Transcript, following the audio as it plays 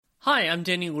Hi, I'm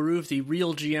Danny LaRue of the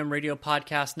Real GM Radio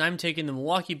Podcast, and I'm taking the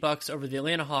Milwaukee Bucks over the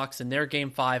Atlanta Hawks in their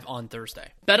Game 5 on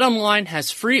Thursday. BetOnline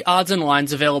has free odds and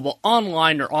lines available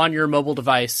online or on your mobile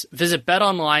device. Visit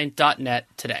betonline.net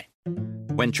today.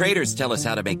 When traders tell us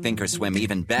how to make Thinkorswim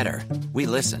even better, we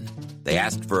listen. They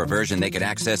asked for a version they could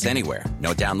access anywhere,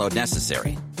 no download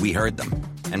necessary. We heard them.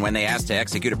 And when they asked to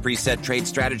execute a preset trade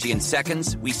strategy in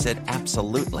seconds, we said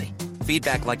absolutely.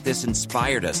 Feedback like this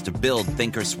inspired us to build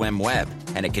Thinkorswim Web,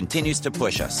 and it continues to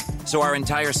push us. So our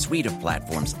entire suite of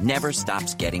platforms never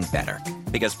stops getting better.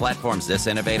 Because platforms this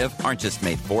innovative aren't just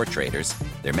made for traders,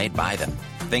 they're made by them.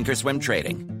 Thinkorswim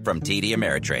Trading, from TD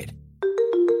Ameritrade.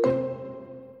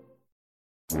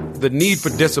 The need for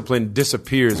discipline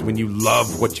disappears when you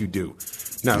love what you do.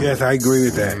 Now, yes, I agree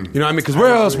with that. You know what I mean? Because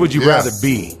where else would you rather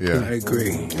be? Yeah. I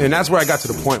agree. And that's where I got to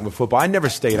the point with football. I never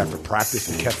stayed after practice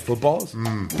and catch footballs.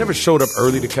 Never showed up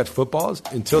early to catch footballs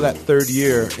until that third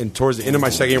year and towards the end of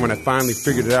my second year when I finally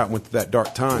figured it out and went through that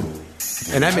dark time.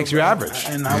 And that makes you average.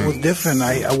 And I was different.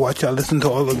 I listened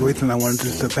to all the greats and I wanted to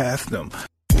surpass them.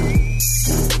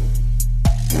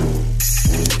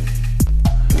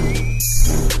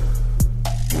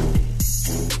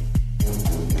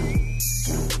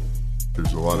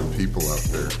 There's a lot of people out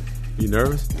there. You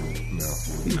nervous? No.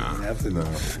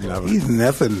 He's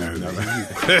never nervous.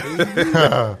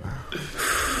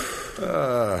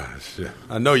 Shit.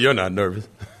 I know you're not nervous.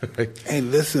 Hey,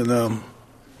 listen,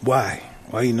 why?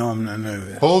 Why you know I'm not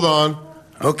nervous? Hold on.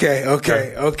 Okay.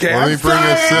 Let me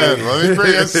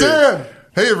bring us in.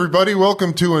 Hey, everybody.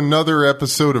 Welcome to another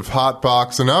episode of Hot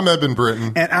Box, and I'm Eben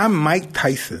Britton. And I'm Mike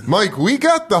Tyson. Mike, we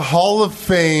got the Hall of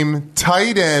Fame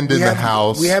tight end in the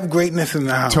house. We have greatness in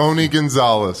the house. Tony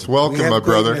Gonzalez. Welcome, my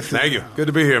brother. Thank you. Good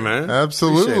to be here, man.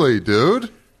 Absolutely, dude.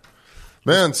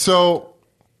 Man, so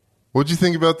what'd you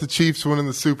think about the Chiefs winning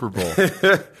the Super Bowl?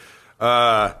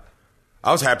 I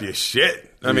was happy as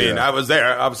shit. I mean, I was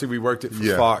there. Obviously, we worked it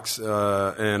for Fox,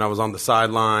 and I was on the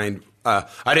sideline.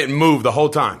 I didn't move the whole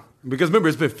time. Because remember,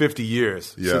 it's been 50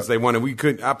 years since they won,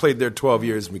 and I played there 12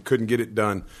 years, and we couldn't get it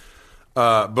done.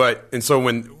 And so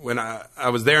when I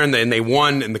was there and they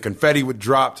won, and the confetti would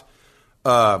dropped,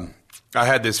 I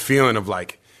had this feeling of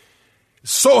like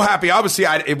so happy. Obviously,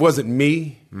 it wasn't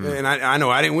me, and I know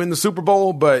I didn't win the Super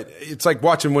Bowl, but it's like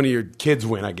watching one of your kids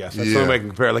win. I guess that's something I can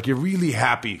compare. Like you're really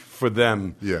happy for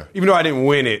them, even though I didn't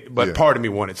win it, but part of me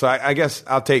won it. So I guess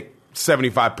I'll take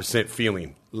 75%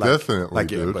 feeling. Definitely,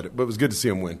 dude. But it was good to see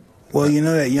him win. Well, you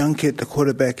know that young kid, the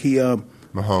quarterback, he has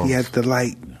the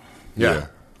light. Yeah.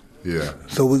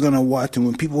 So we're going to watch them.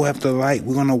 When people have the light,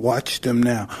 we're going to watch them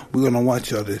now. We're going to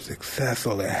watch all their success,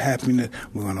 all their happiness.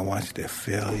 We're going to watch their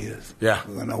failures. Yeah.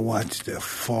 We're going to watch their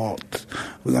faults.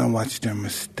 We're going to watch their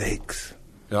mistakes.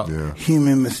 Yeah.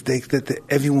 Human mistakes that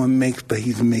everyone makes, but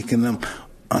he's making them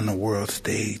on the world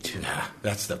stage. Yeah,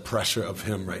 that's the pressure of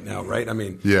him right now, right? I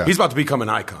mean, he's about to become an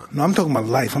icon. No, I'm talking about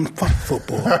life. I'm fuck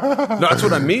football. No, that's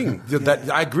what I mean.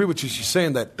 I agree with you. She's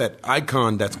saying that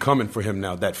icon that's coming for him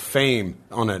now, that fame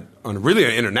on a really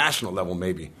an international level,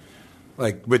 maybe.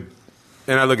 Like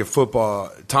and I look at football,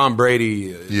 Tom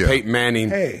Brady, Peyton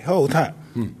Manning. Hey, hold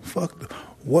on. Fuck.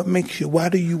 What makes you? Why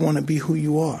do you want to be who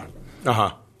you are?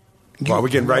 Well, we're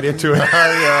getting right into it.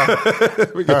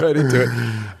 We're getting right into it.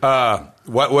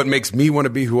 What makes me want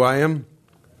to be who I am?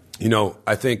 You know,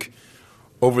 I think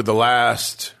over the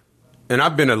last, and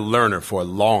I've been a learner for a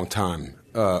long time.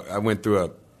 I went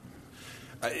through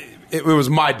it was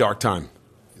my dark time.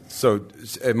 So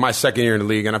my second year in the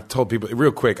league, and I've told people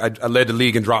real quick, I led the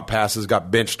league in drop passes,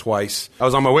 got benched twice. I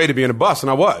was on my way to being a bust, and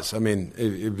I was. I mean,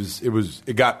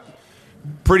 it got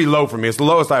pretty low for me. It's the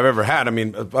lowest I've ever had. I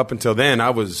mean, up until then,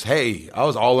 I was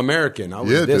All-American. I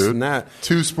was this and that.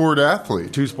 Two-sport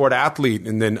athlete.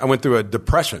 And then I went through a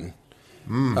depression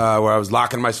where I was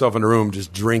locking myself in a room,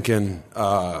 just drinking,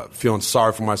 feeling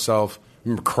sorry for myself. I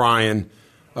remember crying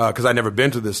because I'd never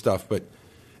been through this stuff.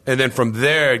 And then from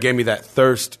there, it gave me that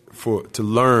thirst to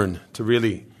learn, to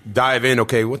really dive in.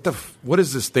 Okay, what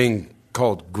is this thing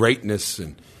called greatness?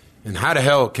 And how the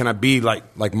hell can I be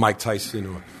like Mike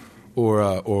Tyson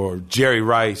or Jerry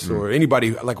Rice or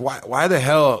anybody? Like, why the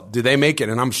hell did they make it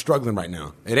and I'm struggling right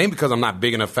now? It ain't because I'm not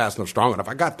big enough, fast enough, strong enough.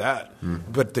 I got that.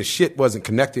 But the shit wasn't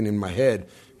connecting in my head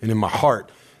and in my heart.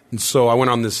 And so I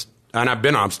went on this, and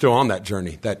I'm still on that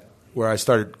journey, where I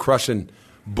started crushing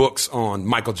books on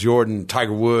Michael Jordan,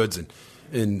 Tiger Woods,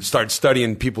 and started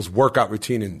studying people's workout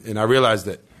routine. And I realized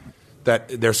that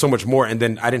there's so much more. And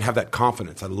then I didn't have that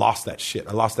confidence. I lost that shit.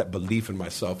 I lost that belief in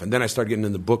myself. And then I started getting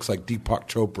into books like Deepak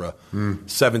Chopra,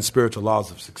 7 Spiritual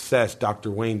Laws of Success, Dr.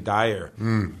 Wayne Dyer.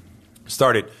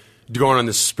 Started going on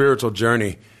this spiritual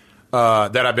journey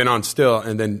that I've been on still.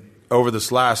 And then over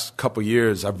this last couple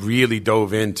years, I've really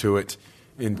dove into it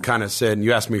and kind of said, and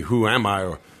you asked me, who am I?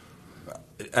 Or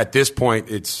at this point,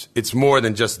 it's more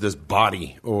than just this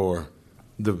body or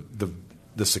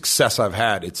the success I've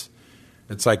had. It's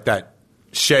like that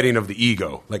shedding of the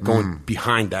ego, like going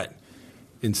behind that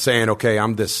and saying, okay,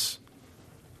 I'm this.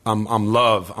 I'm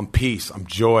love, I'm peace, I'm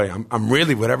joy, I'm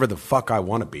really whatever the fuck I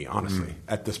want to be, honestly,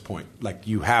 at this point. Like,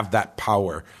 you have that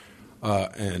power,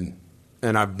 and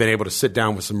I've been able to sit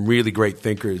down with some really great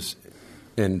thinkers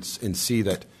and see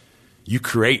that you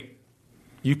create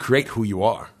who you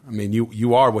are. I mean,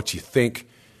 you are what you think,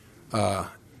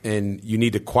 and you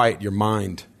need to quiet your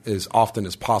mind as often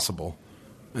as possible.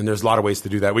 And there's a lot of ways to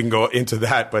do that. We can go into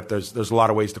that, but there's a lot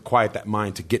of ways to quiet that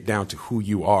mind to get down to who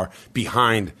you are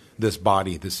behind this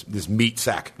body, this meat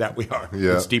sack that we are.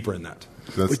 Yeah. It's deeper than that.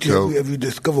 That's But have you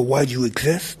discovered why you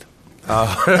exist? I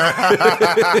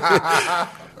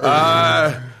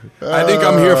think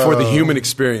I'm here for the human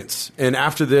experience. And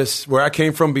after this, where I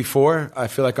came from before, I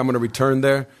feel like I'm going to return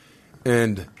there.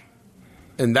 And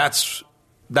that's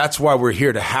why we're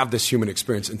here, to have this human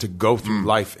experience and to go through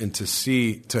life and to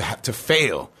see, to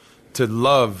fail, to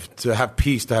love, to have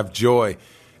peace, to have joy.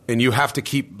 And you have to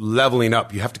keep leveling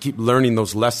up. You have to keep learning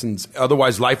those lessons.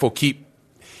 Otherwise, life will keep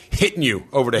hitting you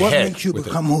over the head. What makes you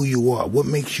become who you are? What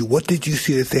did you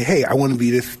see to say, hey, I want to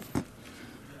be this?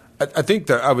 I think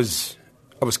that I was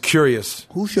curious.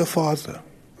 Who's your father?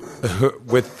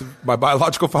 With my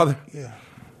biological father? Yeah.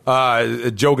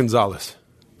 Joe Gonzalez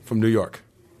from New York.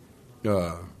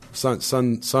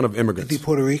 Son of immigrants. Is he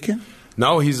Puerto Rican?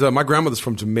 No, he's my grandmother's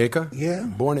from Jamaica. Yeah.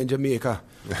 Born in Jamaica.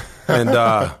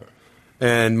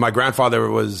 And my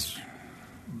grandfather was,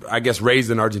 I guess,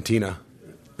 raised in Argentina.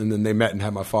 And then they met and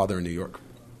had my father in New York.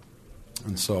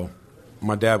 And so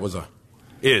my dad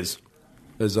he's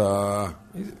a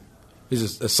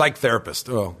psych therapist.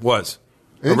 Was.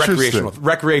 A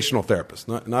recreational therapist,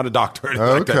 not a doctor. Or anything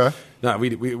like that. No,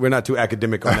 we're not too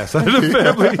academic on that side of the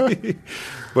family.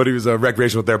 But he was a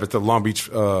recreational therapist at Long Beach,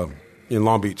 in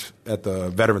Long Beach at the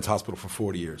Veterans Hospital for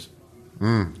 40 years.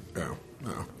 Yeah.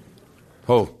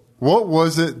 Oh. What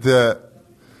was it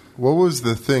what was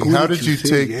the thing? How did you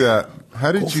take that?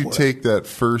 How did you take that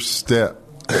first step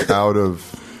out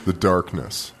of the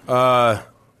darkness? The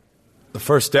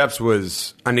first steps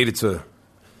was I needed to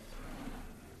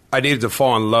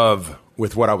fall in love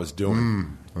with what I was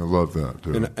doing. I love that,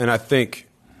 dude. And I think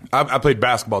I played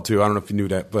basketball too. I don't know if you knew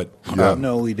that, but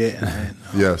No, we didn't.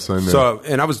 Yes, I know. So,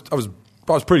 and I was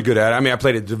pretty good at it. I mean, I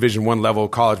played at Division I level,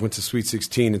 college, went to Sweet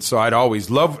 16, and so I'd always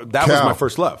loved. That was my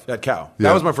first love at Cal. Yeah.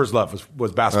 That was my first love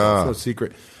was basketball. It's no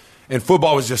secret. And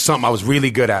football was just something I was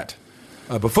really good at.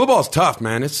 But football's tough,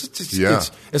 man.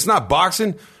 It's not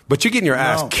boxing, but you're getting your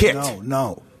ass kicked.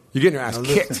 No. You're getting your ass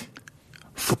kicked. Listen.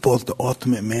 Football's the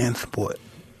ultimate man sport.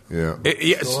 Yeah.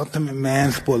 Yes. The ultimate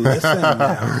man sport. Listen,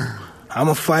 now. I'm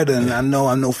a fighter, and I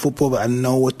know football, but I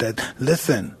know what that.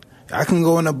 Listen, I can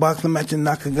go in a boxing match and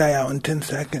knock a guy out in 10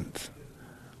 seconds,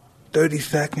 30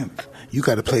 seconds. You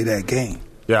got to play that game.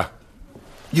 Yeah.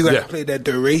 You got to play that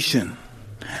duration.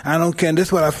 I don't care. This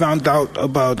is what I found out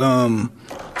about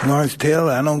Lawrence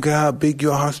Taylor. I don't care how big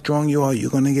you are, how strong you are, you're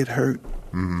going to get hurt.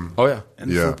 Mm-hmm. Oh, yeah. In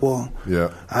football.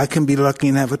 Yeah. I can be lucky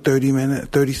and have a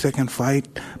 30-second fight.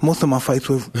 Most of my fights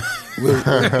were really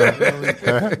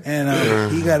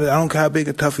and he got it. I don't care how big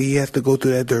or tough he has to go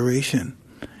through that duration.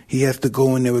 He has to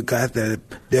go in there with guys that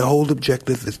their whole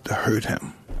objective is to hurt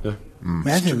him. Yeah.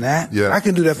 Imagine that. Yeah. I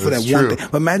can do that for That's that one true. thing.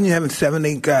 But imagine you having 7,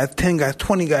 8 guys, 10 guys,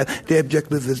 20 guys. Their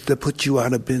objective is to put you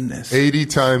out of business. 80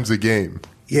 times a game.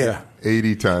 Yeah.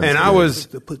 80 times. And a I game. was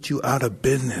To put you out of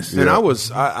business. And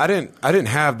I didn't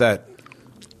have that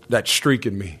streak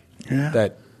in me. Yeah.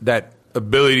 That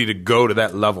ability to go to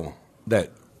that level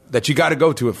that you got to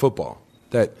go to at football.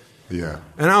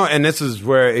 And this is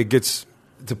where it gets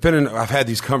depending. I've had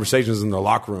these conversations in the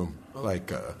locker room.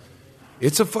 Like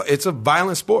it's a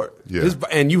violent sport. Yeah.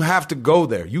 And you have to go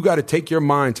there. You got to take your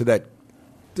mind to that.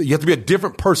 You have to be a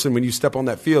different person when you step on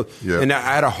that field. Yeah. And I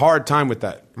had a hard time with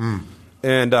that.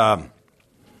 And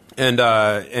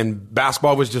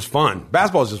basketball was just fun.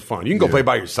 Basketball is just fun. You can go play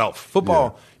by yourself.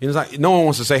 Football, it's like no one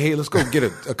wants to say, "Hey, let's go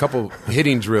get a couple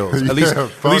hitting drills." At least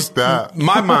that.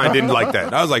 My mind didn't like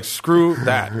that. I was like, "Screw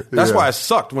that." That's why I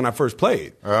sucked when I first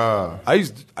played.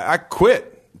 I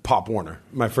quit Pop Warner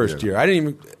my first year. I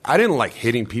didn't like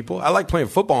hitting people. I like playing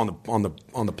football on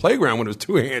the playground when it was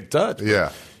 2-hand touch.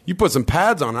 Yeah. You put some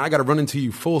pads on, and I got to run into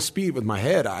you full speed with my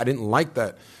head. I didn't like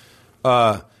that.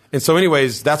 And so,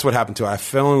 anyways, that's what happened to it. I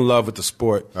fell in love with the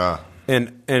sport.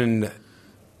 And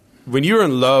when you're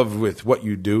in love with what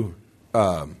you do,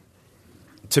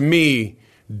 to me,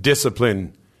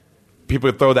 discipline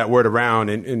people throw that word around,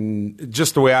 and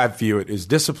just the way I view it is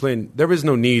discipline. There is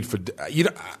no need for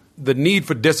the need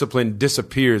for discipline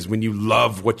disappears when you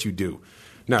love what you do.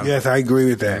 No. Yes, I agree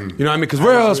with that. You know what I mean? Because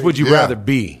where else would you rather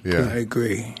be? Yeah. I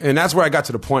agree. And that's where I got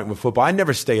to the point with football. I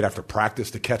never stayed after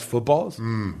practice to catch footballs.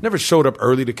 Never showed up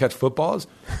early to catch footballs.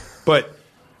 But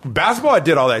basketball, I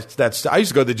did all that. I used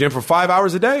to go to the gym for 5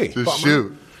 hours a day. Just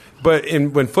shoot. But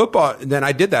when football, then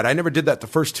I did that. I never did that the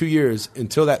first 2 years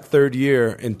until that third year.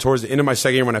 And towards the end of my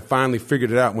second year, when I finally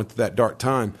figured it out and went through that dark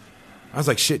time, I was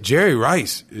like, shit, Jerry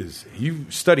Rice, you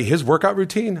study his workout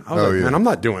routine? I was man, I'm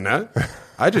not doing that.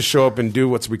 I just show up and do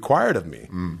what's required of me.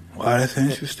 Wow, that's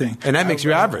interesting. And that makes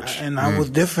you average. I was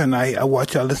different. I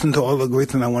listened to all the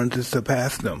greats, and I wanted to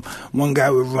surpass them. One guy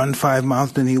would run 5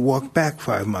 miles, then he'd walk back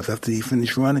 5 miles after he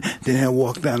finished running. Then he'd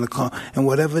walk down the car. And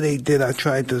whatever they did, I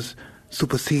tried to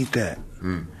supersede that.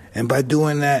 And by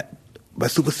doing that, by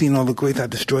superseding all the greats, I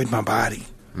destroyed my body.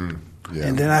 Yeah.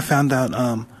 And then I found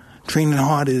out training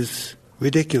hard is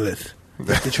ridiculous. You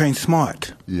have to train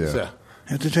smart. Yeah. So,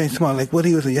 You have to train smart. Like what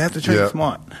he was saying, you have to train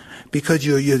smart. Because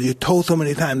you're told so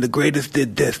many times the greatest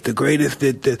did this, the greatest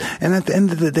did this. And at the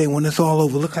end of the day, when it's all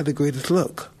over, look how the greatest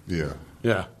look. Yeah.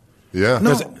 yeah. Yeah.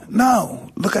 No,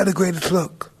 look how the greatest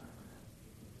look.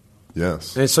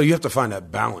 Yes. And so you have to find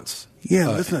that balance. Yeah,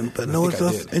 listen, but know what's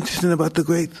interesting about the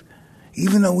greats?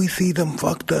 Even though we see them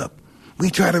fucked up, we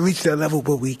try to reach that level,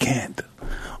 but we can't.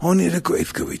 Only the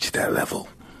greats could reach that level.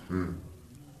 Only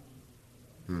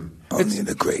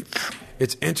the greats.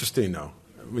 It's interesting, though,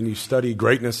 when you study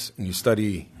greatness and you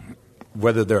study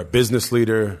whether they're a business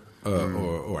leader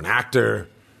or an actor,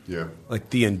 like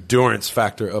the endurance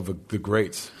factor of the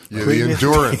greats. Yeah, the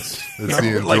endurance. It's the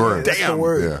endurance. Like, damn,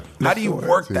 how do you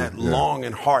work that long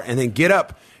and hard and then get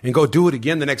up and go do it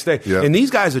again the next day? Yeah. And these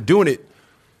guys are doing it.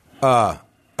 I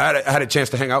had a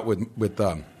chance to hang out with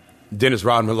Dennis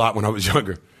Rodman a lot when I was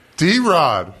younger.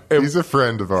 D-Rod. He's a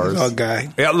friend of ours. He's our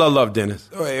guy. Yeah, I love Dennis.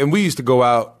 And we used to go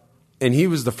out, and he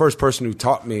was the first person who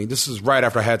taught me. This is right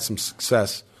after I had some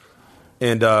success.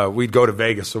 And we'd go to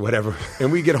Vegas or whatever.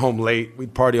 And we'd get home late.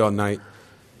 We'd party all night.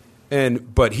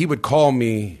 But he would call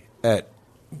me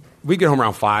we'd get home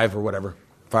around 5 or whatever,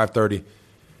 5:30.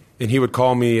 And he would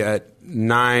call me at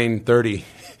 9:30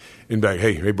 and be like,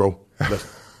 hey, bro,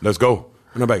 let's go.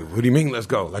 And I'm like, what do you mean, let's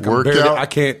go? Like, I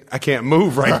can't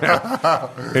move right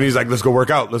now. And he's like, let's go work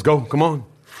out. Let's go. Come on.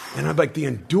 And I'm like, the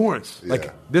endurance. Yeah.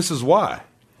 Like, this is why.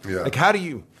 Yeah. Like, how do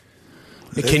you,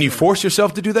 can you force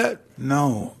yourself to do that?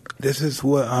 No. This is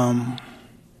what,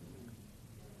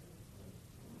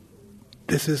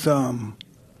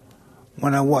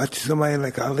 when I watch somebody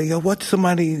like Ali, I watch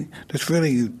somebody that's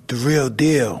really the real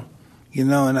deal, you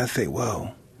know, and I say,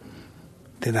 well,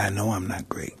 then I know I'm not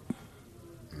great.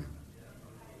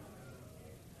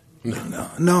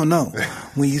 No.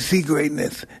 When you see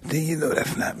greatness, then you know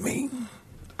that's not me.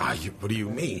 What do you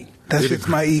mean? That's just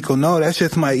my ego. No, that's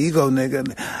just my ego,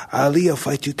 nigga. Ali will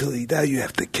fight you till he dies. You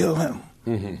have to kill him.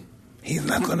 Mm-hmm. He's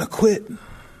not going to quit.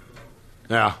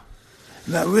 Yeah.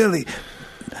 Not really.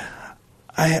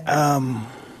 I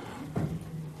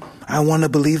want to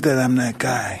believe that I'm that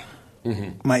guy.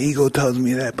 Mm-hmm. My ego tells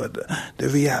me that, but the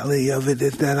reality of it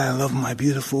is that I love my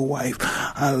beautiful wife.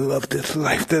 I love this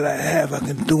life that I have. I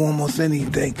can do almost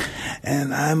anything,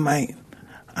 and I might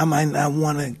not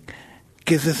want to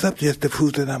give this up just to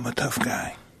prove that I'm a tough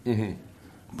guy. Mm-hmm.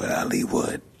 But Ali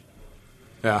would.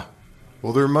 Yeah.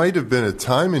 Well, there might have been a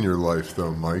time in your life,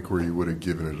 though, Mike, where you would have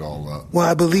given it all up. Well,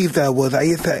 I believe that was. I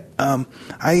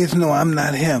just know I'm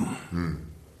not him.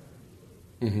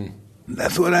 Mm-hmm.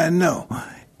 That's what I know.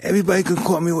 Everybody can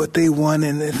call me what they want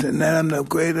and this and that. I'm no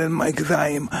greater than Mike as I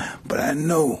am. But I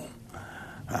know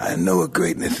what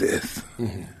greatness is.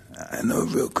 Mm-hmm. I know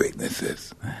what real greatness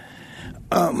is.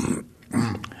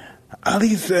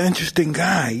 Ali's an interesting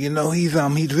guy. You know, he's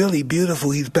really beautiful.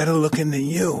 He's better looking than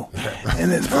you in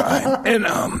his prime. And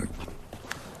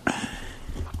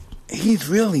he's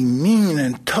really mean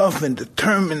and tough and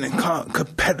determined and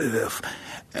competitive.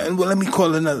 And well, let me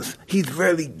call another. He's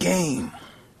very game.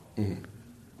 Mm-hmm.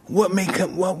 What make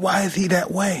him? Why is he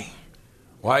that way?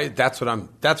 Why? That's what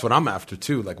I'm after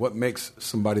too. Like, what makes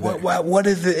somebody that? What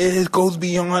is it? It goes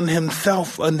beyond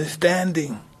himself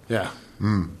understanding. Yeah.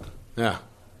 Yeah.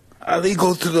 Ali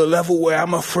goes to the level where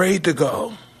I'm afraid to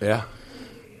go. Yeah.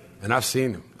 And I've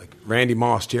seen him, like Randy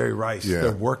Moss, Jerry Rice. Yeah.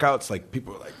 Their workouts, like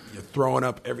people are like, you're throwing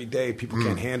up every day. People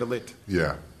can't handle it.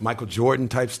 Yeah. Michael Jordan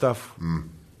type stuff.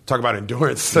 Talk about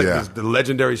endurance. Like the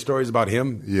legendary stories about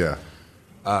him. Yeah.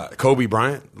 Kobe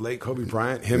Bryant, late Kobe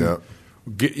Bryant, him,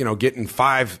 getting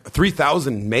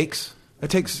 3,000 makes.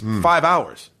 That takes 5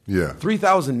 hours. Yeah,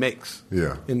 3,000 makes.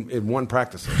 Yeah, in one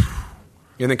practice.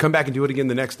 and then come back and do it again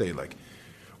the next day. Like,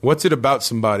 what's it about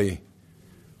somebody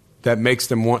that makes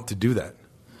them want to do that?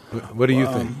 What do you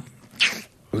think?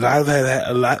 A lot of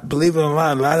that, believe it or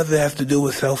not, a lot of it has to do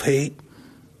with self-hate.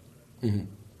 Mm-hmm.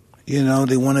 You know,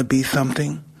 they want to be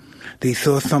something. They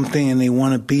saw something and they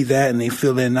want to be that, and they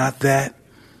feel they're not that.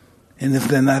 And if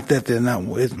they're not that, they're not.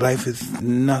 Life is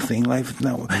nothing. Life is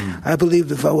not. I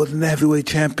believed if I wasn't the heavyweight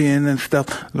champion and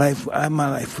stuff, my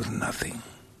life was nothing.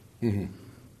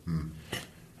 Mm-hmm.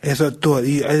 It's a thought.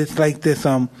 It's like this.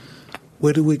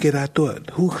 Where do we get our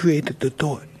thought? Who created the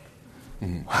thought?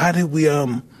 Mm-hmm. How did we?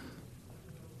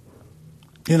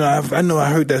 You know, I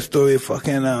heard that story of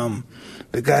fucking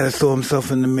the guy that saw himself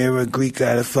in the mirror, a Greek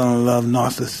guy that fell in love,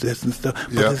 narcissist and stuff.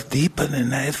 But it's deeper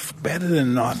than that. It's better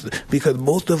than narcissist, because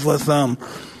most of us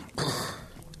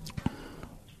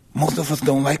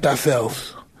don't like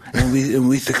ourselves, and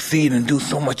we succeed and do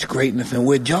so much greatness, and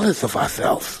we're jealous of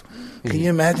ourselves. Can you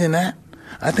imagine that?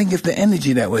 I think it's the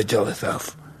energy that we're jealous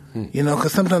of. You know,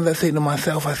 because sometimes I say to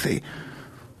myself,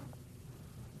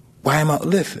 why am I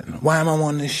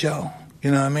on this show? You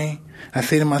know what I mean? I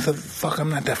say to myself, fuck, I'm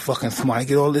not that fucking smart. I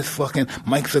get all this fucking,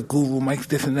 Mike's a guru, Mike's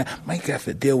this and that. Mike has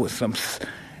to deal with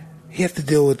he has to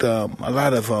deal with a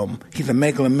lot of, he's a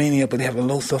megalomaniac, but he has a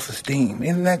low self-esteem.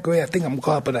 Isn't that great? I think I'm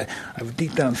God, but I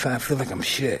deep down inside, I feel like I'm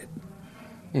shit.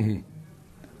 Mm-hmm.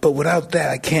 But without that,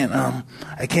 I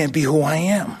can't be who I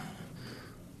am.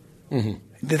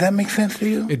 Mm-hmm. Does that make sense to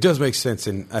you? It does make sense,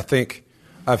 and I think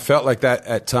I've felt like that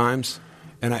at times,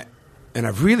 and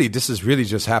I've really, this has really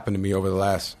just happened to me over the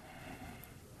last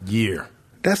year.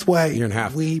 That's why year and a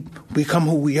half. We become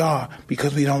who we are,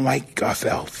 because we don't like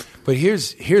ourselves. But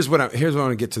here's what I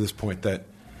want to get to this point, that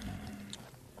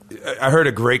I heard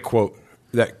a great quote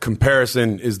that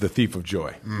comparison is the thief of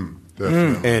joy.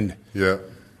 Definitely. And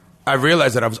I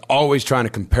realized that I was always trying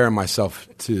to compare myself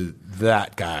to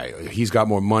that guy. He's got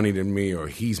more money than me, or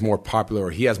he's more popular,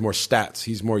 or he has more stats,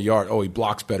 he's more yard. Oh, he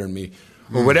blocks better than me,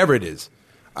 or whatever it is.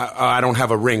 I don't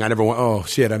have a ring. I never won. Oh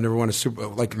shit, I've never won a Super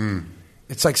Bowl. Like,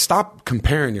 it's like, stop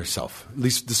comparing yourself. At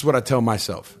least this is what I tell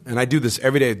myself, and I do this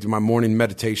every day. I do my morning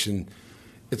meditation.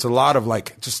 It's a lot of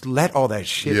like, just let all that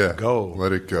shit go.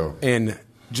 Let it go, and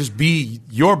just be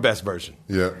your best version.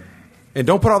 Yeah, and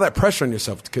don't put all that pressure on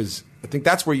yourself, because I think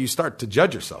that's where you start to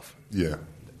judge yourself. Yeah,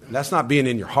 and that's not being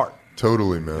in your heart.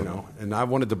 Totally, man. You know, and I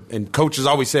wanted to. And coaches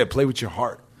always said, play with your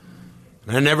heart.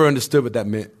 And I never understood what that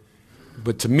meant.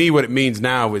 But to me, what it means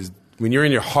now is, when you're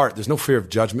in your heart, there's no fear of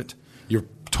judgment. You're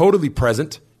totally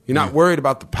present. You're not worried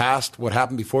about the past, what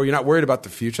happened before. You're not worried about the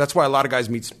future. That's why a lot of guys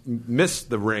miss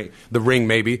the ring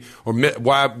maybe, or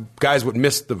why guys would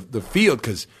miss the field,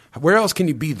 because where else can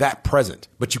you be that present?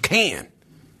 But you can.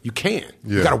 You can.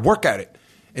 Yeah. You got to work at it.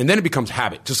 And then it becomes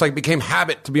habit. Just like it became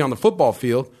habit to be on the football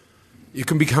field, it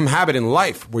can become habit in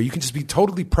life, where you can just be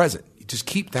totally present. You just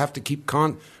have to keep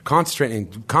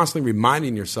concentrating, constantly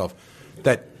reminding yourself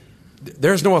that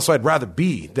there's no else I'd rather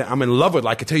be. That I'm in love with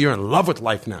life. I can tell you, you're in love with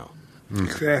life now.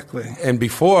 Exactly. And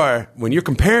before, when you're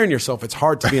comparing yourself, it's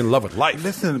hard to be in love with life.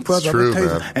 Listen, brother, I'm gonna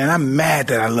tell you, and I'm mad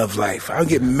that I love life. I'll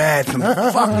get mad. Fuck,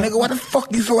 nigga, what the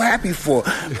fuck you so happy for?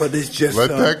 But it's just let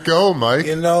that go, Mike.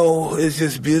 You know, it's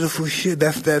just beautiful shit.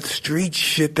 That's that street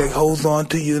shit that holds on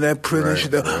to you. That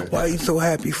privilege. Right. Why are you so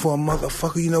happy for,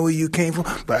 motherfucker? You know where you came from.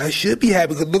 But I should be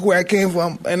happy, because look where I came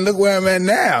from and look where I'm at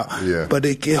now. Yeah. But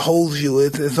it holds you.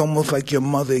 It's almost like your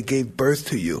mother gave birth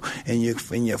to you, and you're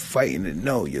fighting it.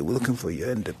 No, you're looking for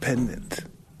your independence.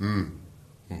 I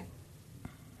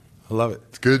love it.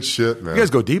 It's good shit, man. You guys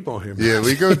go deep on here, man. Yeah,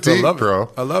 we go deep, bro.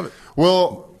 I love it.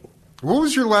 Well, what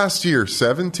was your last year?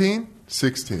 17?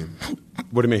 16?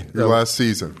 What do you mean? Your last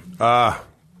season?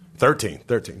 13.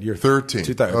 You're 13.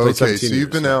 Okay, so you've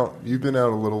been out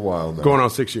a little while now. Going on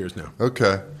 6 years now.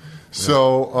 Okay.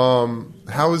 So,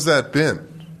 how has that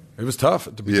been? It was tough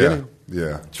at the beginning.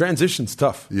 Yeah. Transition's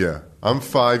tough. Yeah. I'm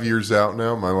 5 years out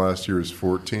now. My last year is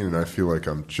 14, and I feel like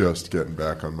I'm just getting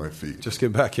back on my feet. Just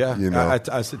getting back, yeah. You know? It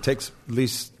takes at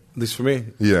least for me.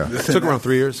 Yeah. It took around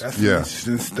 3 years. That's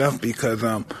interesting stuff, because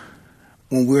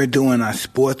when we're doing our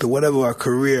sports or whatever, our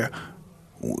career,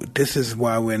 this is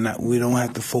why we don't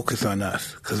have to focus on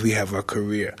us, because we have our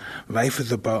career. Life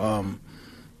is about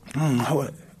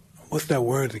what's that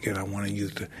word again I want to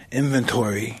use? The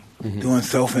inventory, doing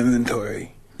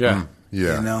self-inventory. Yeah.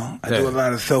 Yeah. You know, I do a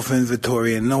lot of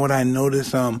self-inventory, and know what I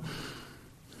notice? I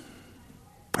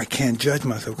can't judge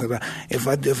myself, because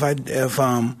if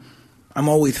I'm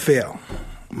always fail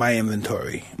my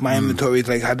inventory. My inventory is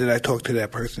like, how did I talk to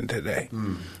that person today?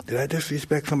 Did I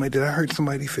disrespect somebody? Did I hurt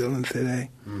somebody's feelings today?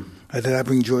 Or did I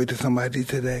bring joy to somebody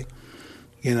today?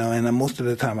 You know, and most of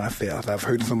the time I fail. I've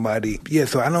heard somebody,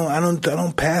 so I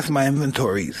don't pass my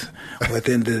inventories at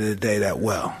the end of the day that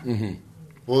well. Mm-hmm.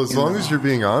 Well, as long as you're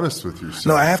being honest with yourself.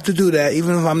 No, I have to do that,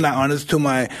 even if I'm not honest to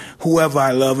my whoever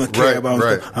I love and care about.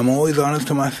 Right. I'm always honest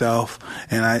to myself,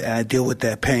 and I deal with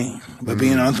that pain. But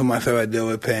being honest with myself, I deal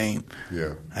with pain.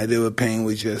 Yeah. I deal with pain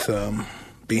with just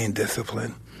being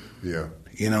disciplined. Yeah.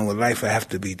 You know, with life, I have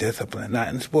to be disciplined. Not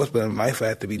in sports, but in life, I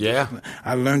have to be disciplined.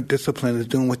 I learned discipline is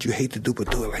doing what you hate to do,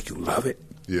 but do it like you love it.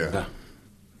 Yeah.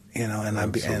 You know, and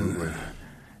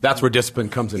that's where discipline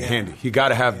comes in handy. You got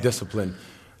to have discipline.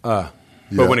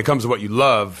 But when it comes to what you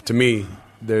love, to me,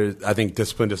 I think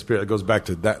discipline to spirit goes back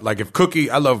to that. Like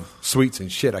I love sweets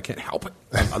and shit. I can't help it.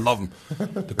 I love them.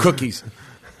 The cookies.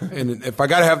 And if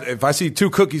I see 2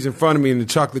 cookies in front of me and the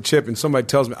chocolate chip, and somebody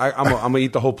tells me I'm gonna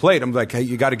eat the whole plate, I'm like, hey,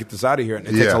 you got to get this out of here. And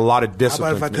it takes a lot of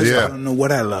discipline. How about if I tell you I don't know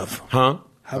what I love? Huh?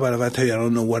 How about if I tell you I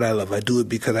don't know what I love? I do it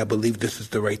because I believe this is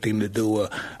the right thing to do, or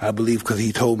I believe because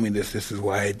he told me this is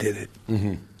why I did it.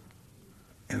 Mm-hmm.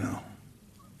 You know?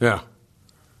 Yeah.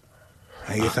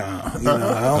 I guess I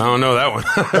don't know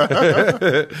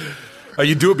that one.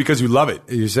 You do it because you love it.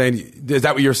 You're saying, is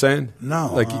that what you're saying?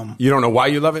 No. Like, you don't know why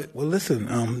you love it? Well,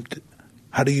 listen,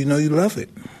 how do you know you love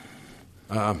it?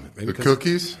 The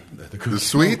cookies? The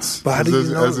sweets? But how do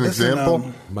you know? As an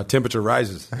example? My temperature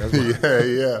rises.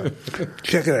 Yeah.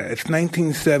 Check it out. It's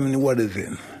 1970, what is it?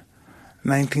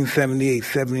 1978,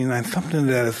 79, something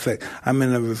to that effect. I'm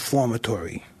in a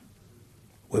reformatory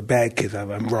with bad kids. I've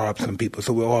robbed some people,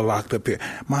 so we're all locked up here.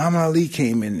 Muhammad Ali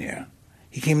came in there.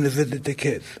 He came to visit the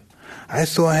kids. I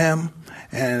saw him,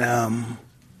 and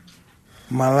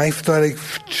my life started.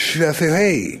 I said,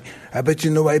 "Hey, I bet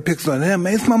you nobody picks on him."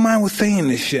 It's my mind was saying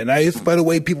this shit. By the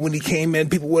way, people when he came in,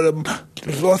 people would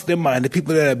have lost their mind. The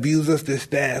people that abuse us, the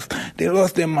staff, they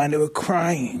lost their mind. They were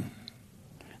crying.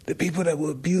 The people that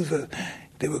would abuse us,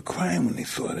 they were crying when they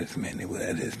saw this man. They were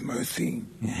at his mercy.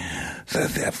 So I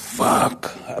said,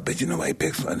 "Fuck! I bet you nobody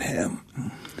picks on him."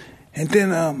 And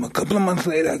then a couple of months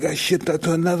later, I got shipped out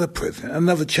to another prison,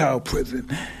 another child prison.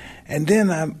 And then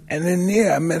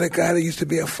there I met a guy that used to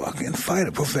be a fucking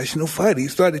fighter, professional fighter. He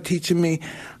started teaching me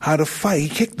how to fight. He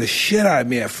kicked the shit out of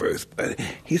me at first, but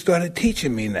he started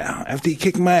teaching me now. After he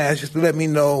kicked my ass, just to let me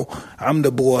know I'm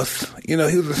the boss. You know,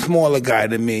 he was a smaller guy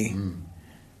than me.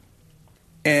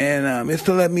 And just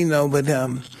to let me know, but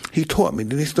he taught me.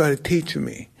 Then he started teaching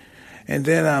me. And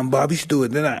then Bobby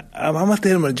Stewart. Then I must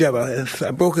have hit him on a jab.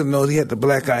 I broke his nose. He had the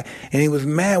black eye, and he was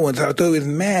mad once. I thought he was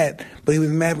mad, but he was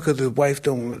mad because his wife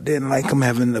didn't like him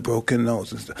having the broken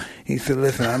nose and stuff. He said,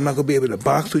 "Listen, I'm not gonna be able to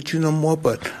box with you no more,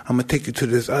 but I'm gonna take you to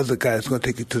this other guy that's gonna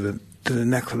take you to the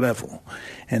next level."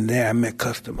 And there I met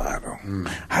Cus D'Amato.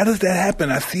 How does that happen?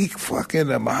 I see fucking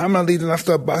Muhammad Ali, and I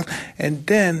start boxing, and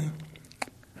then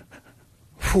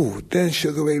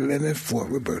Sugar Ray Leonard fought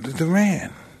Roberto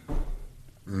Duran.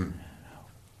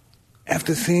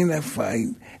 After seeing that fight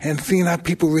and seeing how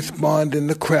people respond in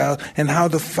the crowd and how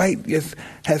the fight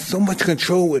has so much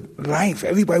control with life.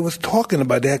 Everybody was talking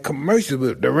about it. They had commercials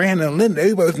with Duran and Linda.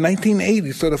 Everybody was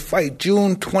 1980. So the fight,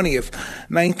 June 20th,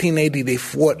 1980, they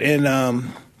fought in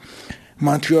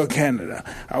Montreal, Canada.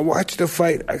 I watched the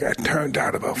fight. I got turned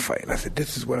out about fighting. I said,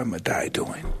 this is what I'm going to die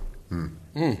doing.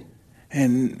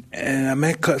 And I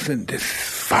met Cus and this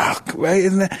fuck, right?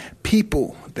 Isn't that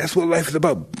people? That's what life is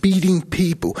about, beating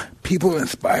people,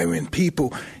 inspiring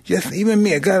people. Just even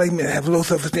me, a guy like me that have low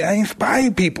self-esteem, I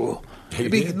inspire people.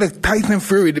 Look, Tyson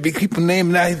Fury, to be people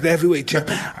named now he's the heavyweight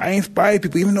champion. I inspire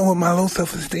people, even though with my low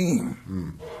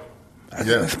self-esteem. I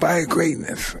can inspire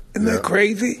greatness. Isn't that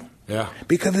crazy? Yeah.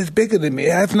 Because it's bigger than me.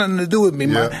 It has nothing to do with me.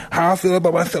 How I feel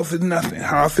about myself is nothing.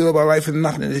 How I feel about life is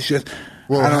nothing. It's just,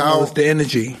 I don't know, it's the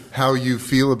energy. How you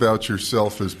feel about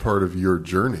yourself is part of your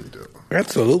journey, though.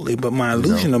 Absolutely, but my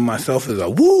illusion of myself is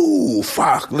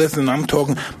listen, I'm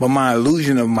talking, but my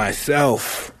illusion of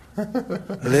myself.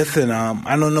 Listen,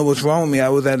 I don't know what's wrong with me. I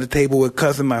was at a table with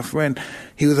Cousin, my friend.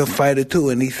 He was a fighter too,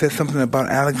 and he said something about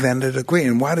Alexander the Great.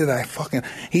 And why did I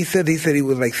he said he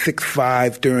was like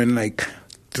 6'5" during like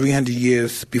 300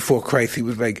 years before Christ. He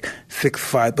was like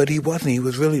 6'5", but he wasn't. He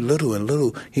was really little.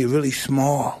 He was really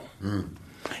small.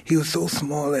 He was so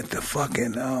small that the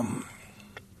fucking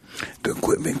the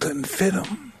equipment couldn't fit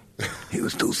him. He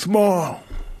was too small.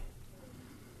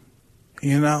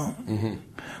 You know?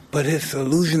 But his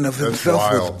illusion of himself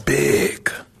was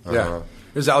big. Yeah.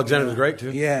 There's Alexander the Great,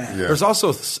 too. Yeah. There's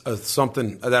also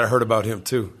something that I heard about him,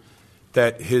 too,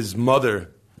 that his mother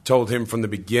told him from the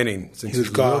beginning, since he was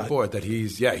a little boy, that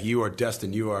you are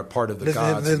destined, you are part of the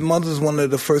gods. His mother's one of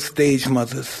the first stage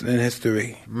mothers in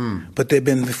history. But they've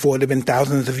been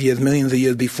thousands of years, millions of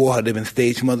years before her, they've been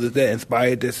stage mothers that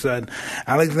inspired their son.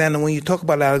 Alexander, when you talk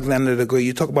about Alexander the Great,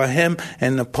 you talk about him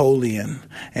and Napoleon.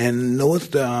 And notice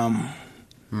the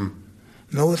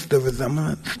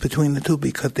resemblance between the two,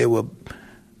 because they were...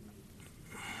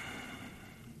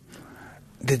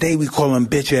 Today we call them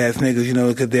bitch-ass niggas,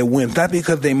 because they're wimps. Not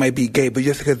because they might be gay, but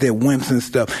just because they're wimps and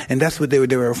stuff. And that's what they were.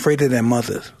 They were afraid of their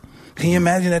mothers. Can you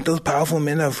imagine that those powerful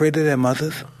men are afraid of their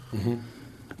mothers? Mm-hmm.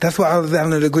 That's why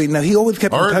Alexander the Great. Now, he always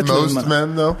kept in touch with Aren't most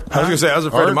men, though? I was going to say, I was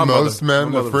afraid of my mother. Aren't most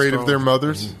men afraid of their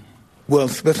mothers? Mm-hmm. Well,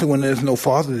 especially when there's no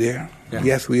father there. Yeah.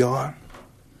 Yes, we are.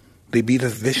 They beat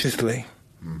us viciously.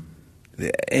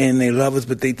 And they love us,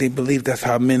 but they believe that's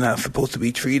how men are supposed to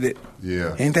be treated.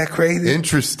 Yeah, ain't that crazy?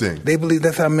 Interesting. They believe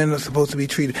that's how men are supposed to be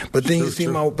treated. But then you see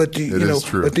but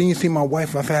then you see my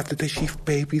wife. After that, she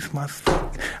babies my son.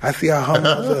 I see how her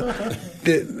mother,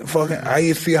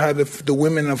 I see how the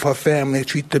women of her family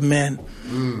treat the men.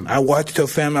 I watched her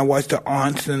family. I watched her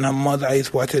aunts and her mother. I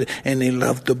used to watch it, and they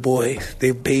love the boys.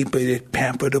 They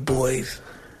pamper the boys.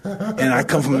 And I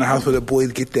come from the house where the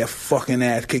boys get their fucking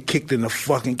ass kicked in the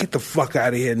fucking, get the fuck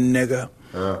out of here, nigga.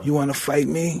 You want to fight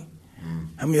me?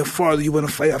 I'm your father. You want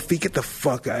to fight our feet? Get the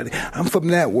fuck out of here. I'm from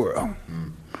that world.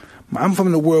 I'm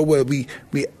from the world where we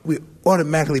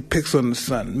automatically picks on the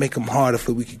son, make him harder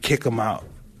so we can kick him out.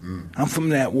 I'm from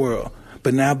that world.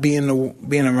 But now being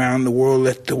around the world,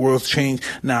 let the world change.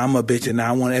 Now I'm a bitch, and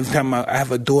now every time I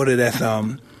have a daughter that's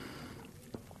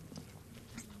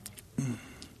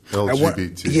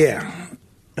LGBT.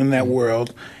 In that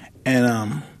world.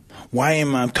 And why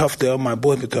am I tough to my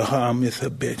boy, but to her, I'm just a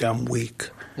bitch. I'm weak.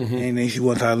 And then she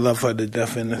wants, I love her to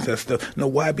death and that stuff. No,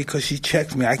 why? Because she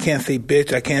checks me. I can't say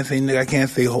bitch. I can't say nigga. I can't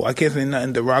say hoe. I can't say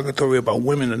nothing derogatory about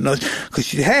women or nothing. Because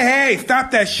she, hey, stop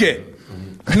that shit.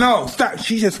 No, stop.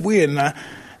 She's just weird.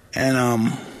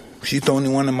 And she's the only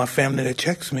one in my family that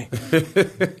checks me.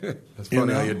 That's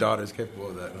funny how your daughter's capable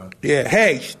of that, huh? Yeah,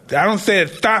 hey, I don't say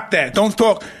stop that. Don't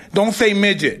talk. Don't say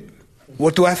midget.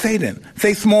 What do I say then?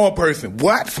 Say small person.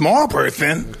 What? Small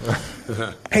person?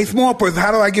 Hey, small person,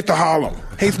 how do I get to Harlem?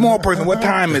 Hey, small person, what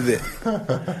time is it?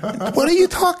 What are you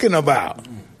talking about?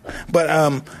 But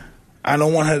I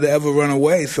don't want her to ever run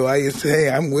away, so I used to say, hey,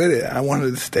 I'm with it. I want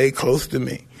her to stay close to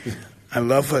me. I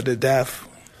love her to death.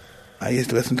 I used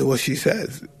to listen to what she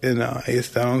says. I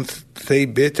don't say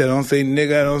bitch, I don't say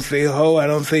nigga, I don't say hoe, I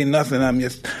don't say nothing.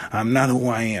 I'm not who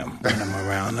I am when I'm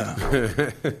around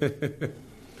her.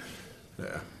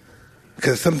 Yeah.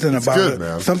 Because something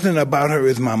about her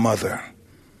is my mother.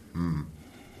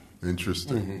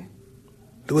 Interesting.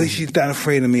 The way she's not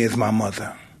afraid of me is my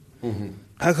mother.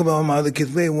 How come all my other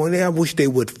kids? I wish they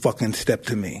would fucking step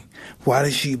to me. Why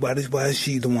is she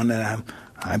the one that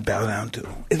I bow down to?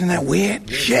 Isn't that weird?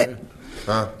 Shit.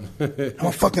 I'm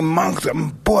a fucking monk. I'm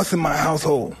boss in my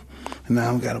household, and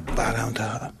now I've got to bow down to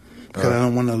her. Because I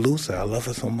don't want to lose her. I love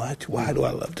her so much. Why do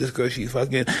I love this girl? She's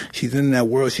in that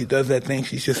world. She does that thing.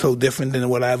 She's just so different than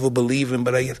what I ever believe in.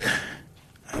 But I guess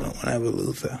I don't want to ever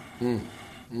lose her.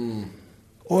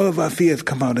 All of our fears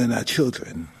come out in our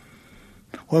children.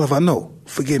 All of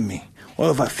forgive me. All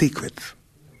of our secrets.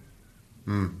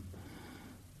 All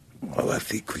of our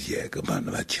secrets, come out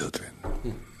in our children.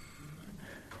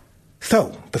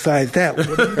 So, besides that,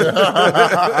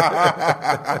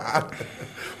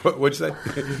 what'd you say?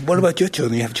 What about your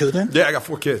children? You have children? Yeah, I got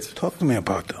 4 kids. Talk to me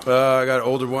about them. I got an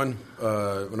older one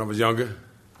when I was younger.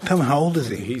 Tell me, how old is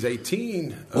he? He's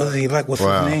 18. What is he like? What's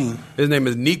his name? His name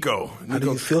is Nico. How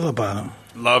do you feel about him?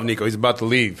 Love Nico. He's about to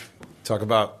leave. Talk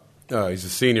about, he's a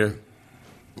senior,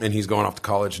 and he's going off to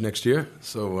college next year.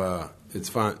 So it's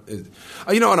fine. And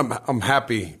I'm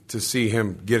happy to see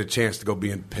him get a chance to go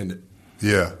be independent.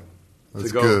 Yeah.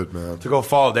 That's good, man. To go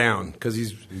fall down, because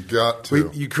you got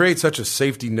to. You create such a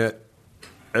safety net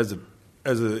as a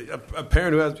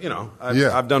parent who has,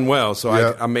 I've done well, so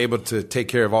I'm able to take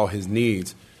care of all his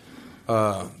needs.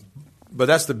 But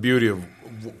that's the beauty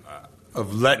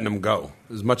of letting him go.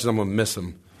 As much as I'm going to miss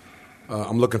him,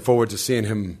 I'm looking forward to seeing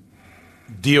him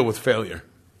deal with failure,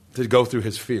 to go through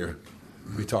his fear.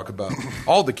 We talk about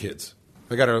all the kids.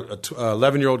 I got a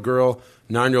 11-year-old girl,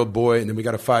 9-year-old boy, and then we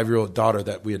got a 5-year-old daughter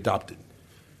that we adopted.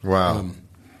 Wow.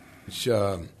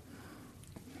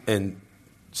 And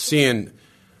seeing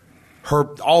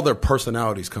all their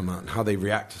personalities come out and how they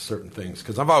react to certain things.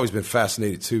 Because I've always been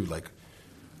fascinated, too. Like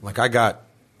I got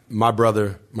my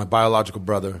brother, my biological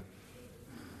brother,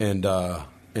 and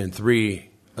 3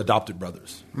 adopted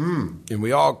brothers. And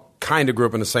we all kind of grew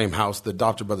up in the same house. The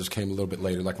adopted brothers came a little bit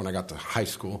later, like when I got to high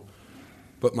school.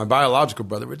 But my biological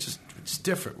brother, we're just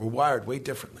different. We're wired way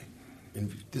differently.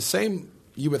 And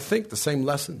you would think the same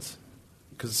lessons,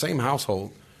 because the same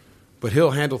household, but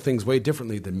he'll handle things way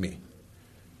differently than me.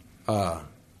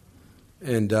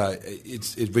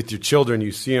 It's with your children,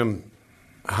 you see them,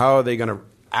 how are they going to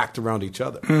act around each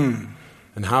other?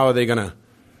 And how are they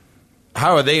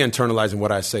internalizing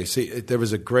what I say? See, there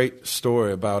was a great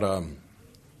story about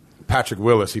Patrick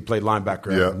Willis. He played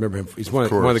linebacker. Yeah. I remember him. He's one of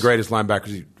the greatest linebackers.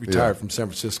 He retired from San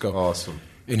Francisco. Awesome.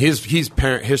 And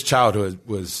his childhood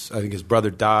was, I think his brother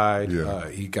died. Yeah.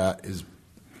 He got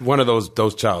one of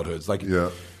those childhoods. Like,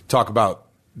 talk about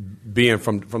being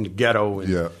from the ghetto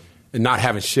and not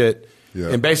having shit.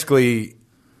 Yeah. And basically,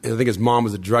 I think his mom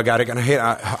was a drug addict. And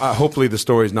hopefully the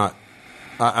story is not,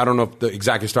 I don't know if the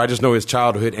exact story. I just know his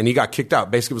childhood. And he got kicked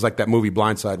out. Basically, it was like that movie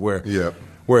Blindside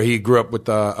where he grew up with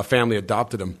a family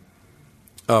adopted him.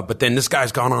 But then this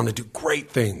guy's gone on to do great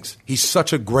things. He's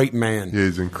such a great man. Yeah,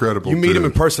 he's incredible. You meet him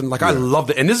in person, like I loved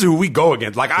it. And this is who we go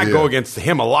against. Like I go against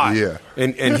him a lot. Yeah.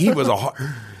 And he was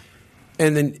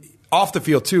and then off the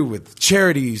field too with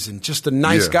charities and just a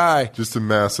nice guy. Just a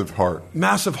massive heart.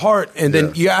 Massive heart. And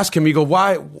then you ask him, you go,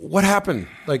 why? What happened?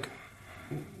 Like,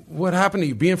 what happened to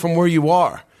you being from where you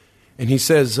are? And he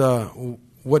says,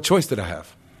 what choice did I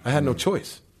have? I had no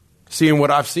choice. Seeing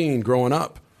what I've seen growing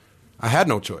up, I had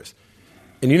no choice.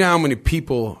 And you know how many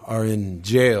people are in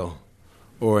jail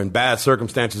or in bad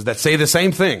circumstances that say the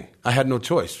same thing? I had no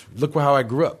choice. Look how I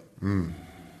grew up. And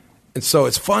so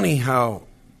it's funny how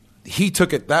he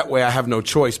took it that way, I have no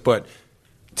choice, but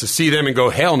to see them and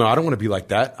go, hell no, I don't want to be like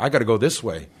that. I got to go this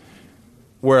way.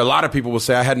 Where a lot of people will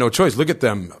say, I had no choice. Look at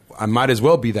them. I might as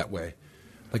well be that way.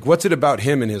 Like, what's it about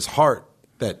him and his heart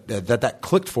that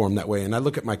clicked for him that way? And I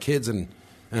look at my kids and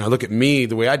I look at me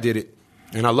the way I did it,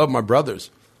 and I love my brothers.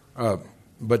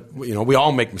 But, you know, we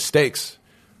all make mistakes,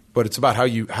 but it's about how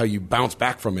you bounce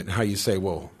back from it and how you say,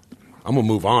 well, I'm going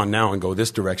to move on now and go this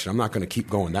direction. I'm not going to keep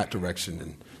going that direction.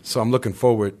 And so I'm looking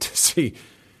forward to see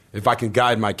if I can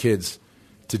guide my kids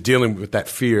to dealing with that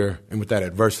fear and with that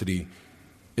adversity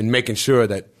and making sure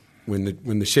that when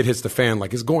the shit hits the fan,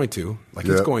 like it's going to,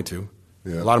 a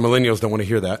lot of millennials don't want to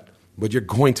hear that, but you're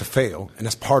going to fail, and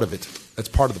that's part of it. That's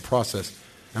part of the process.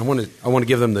 And I want to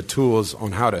give them the tools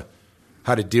on how to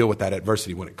deal with that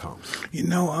adversity when it comes. You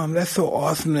know, that's so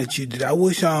awesome that you did. I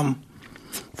wish, you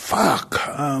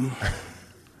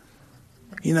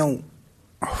know,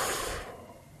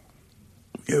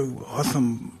 you're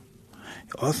an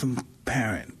awesome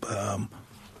parent. But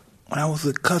when I was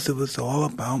a cuss, it was all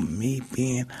about me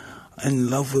being in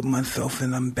love with myself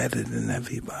and I'm better than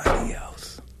everybody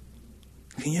else.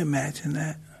 Can you imagine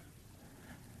that?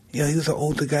 Yeah, he was an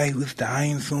older guy. He was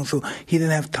dying soon, so he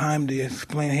didn't have time to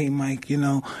explain, hey, Mike, you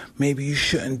know, maybe you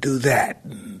shouldn't do that,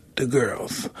 the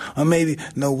girls. Or maybe,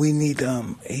 no, we need,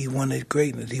 he wanted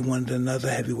greatness. He wanted another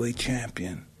heavyweight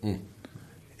champion.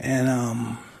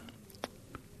 And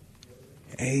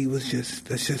he was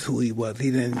that's just who he was. He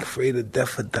didn't afraid of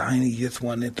death or dying. He just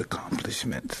wanted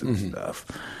accomplishments and stuff.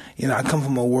 You know, I come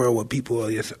from a world where people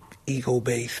are just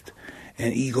ego-based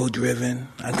and ego-driven.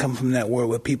 I come from that world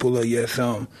where people are just,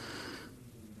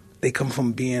 they come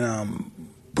from being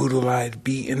brutalized,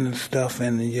 beaten and stuff,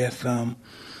 and just, I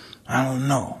don't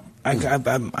know.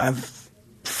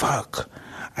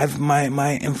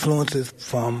 My influences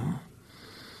from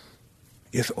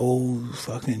just old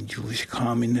fucking Jewish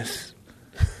communist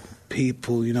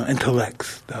people, you know,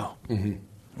 intellects, though.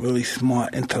 Really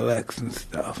smart intellects and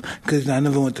stuff. Because I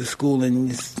never went to school and,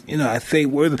 you know, I say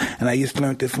words, and I just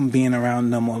learned it from being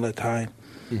around them all the time.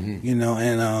 You know,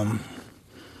 and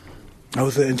I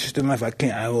was an interesting life.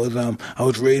 I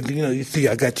was raised, you know, you see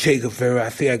I got Che Guevara, I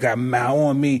see I got Mao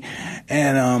on me,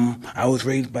 and I was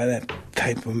raised by that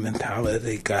type of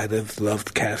mentality. Guy that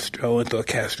loved Castro and thought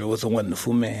Castro was a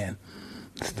wonderful man.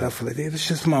 Stuff like that. It's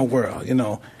just my world, you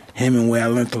know. Hemingway, I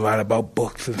learned a lot about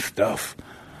books and stuff.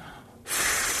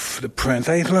 The Prince,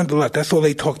 I learned a lot. That's all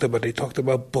they talked about. They talked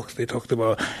about books. They talked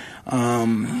about,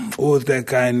 what was that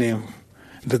guy named?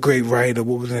 The great writer,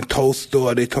 what was it,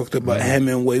 Tolstoy. They talked about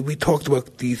Hemingway. We talked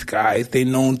about these guys.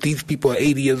 These people are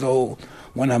 80 years old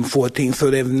when I'm 14, so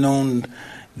they've known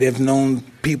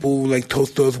people like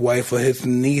Tolstoy's wife or his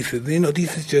nieces. You know,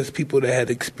 these are just people that had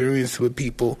experience with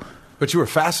people. But you were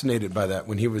fascinated by that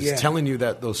when he was telling you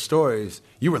those stories.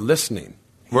 You were listening.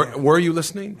 Were you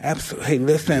listening? Absolutely. Hey,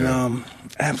 listen,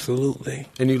 absolutely.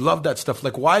 And you loved that stuff.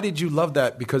 Like, why did you love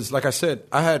that? Because, like I said,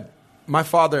 my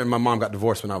father and my mom got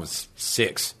divorced when I was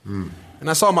 6. And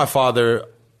I saw my father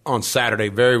on Saturday,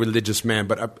 very religious man,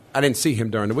 but I didn't see him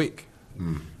during the week.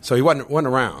 So he wasn't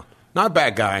around. Not a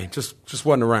bad guy, just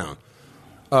wasn't around.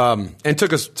 and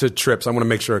took us to trips. I want to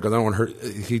make sure because I don't want to hurt.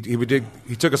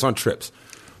 He took us on trips.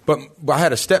 But I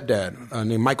had a stepdad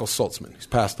named Michael Saltzman. He's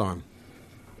passed on.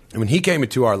 And when he came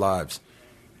into our lives,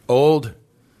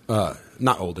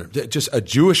 not older, just a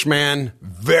Jewish man,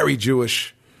 very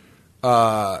Jewish,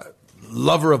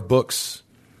 lover of books.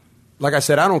 Like I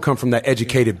said, I don't come from that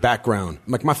educated background.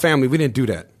 Like my family, we didn't do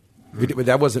that.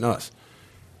 That wasn't us.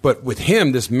 But with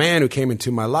him, this man who came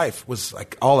into my life was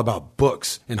like all about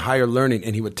books and higher learning.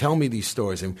 And he would tell me these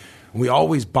stories. And we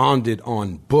always bonded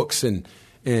on books and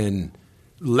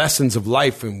lessons of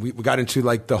life. And we got into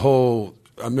like the whole,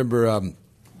 I remember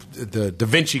the Da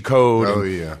Vinci Code. Oh,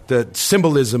 yeah. The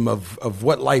symbolism of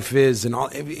what life is and all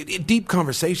deep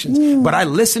conversations. Ooh. But I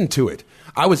listened to it.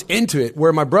 I was into it.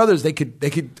 Where my brothers, they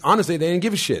could honestly, they didn't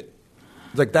give a shit.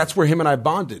 Like that's where him and I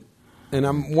bonded. And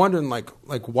I'm wondering like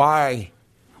why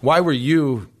were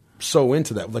you so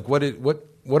into that? Like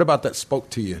what about that spoke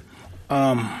to you?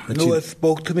 It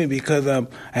spoke to me because I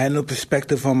had no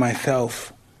perspective on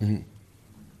myself. Mm-hmm.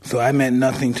 So I meant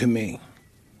nothing to me.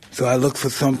 So I looked for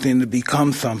something to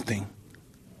become something.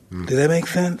 Mm. Did that make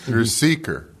sense? You're a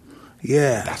seeker.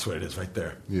 Yeah. That's what it is right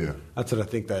there. Yeah. That's what I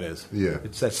think that is. Yeah.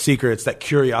 It's that seeker. It's that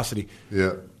curiosity.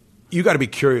 Yeah. You got to be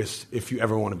curious if you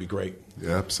ever want to be great.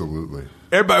 Yeah, absolutely.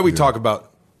 Everybody we talk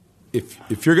about,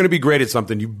 if you're going to be great at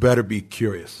something, you better be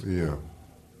curious. Yeah.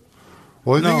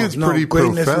 Well, I think it's pretty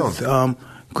profound.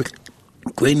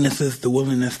 Greatness is the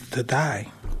willingness to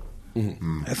die.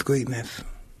 Mm-hmm. That's greatness.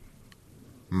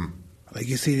 Mm. Like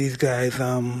you see these guys,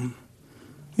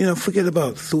 forget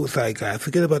about suicide guys.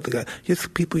 Forget about the guys.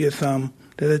 Just people that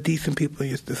are decent people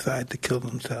just decide to kill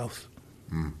themselves.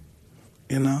 Mm.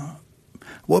 You know?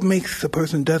 What makes a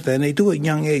person does that? And they do it at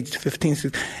young age, 15,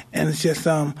 16. And it's just,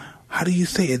 how do you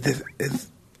say it?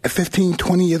 It's at 15,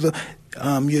 20 years old,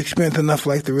 you experience enough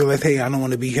life to realize, hey, I don't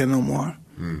want to be here no more.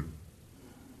 Mm.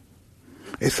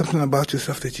 It's something about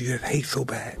yourself that you just hate so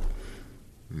bad.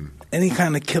 Mm. Any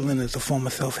kind of killing is a form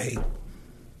of self-hate.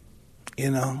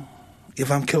 You know?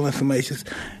 If I'm killing somebody, it's just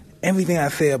everything I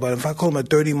say about him. If I call him a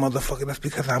dirty motherfucker, that's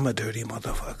because I'm a dirty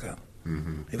motherfucker.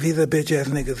 Mm-hmm. If he's a bitch-ass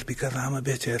nigga, it's because I'm a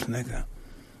bitch-ass nigga.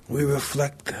 We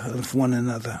reflect of one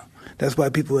another. That's why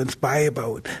people are inspired by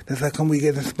it. That's how come we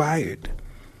get inspired,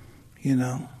 you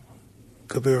know?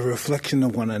 Because we're a reflection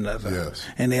of one another. Yes.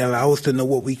 And they allow us to know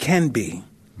what we can be.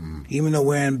 Mm. Even though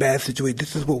we're in bad situations,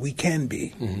 this is what we can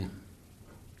be. Mm-hmm.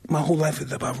 My whole life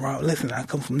is about robbing. Listen, I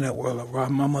come from that world of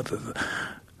robbing. My mother's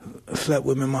a slept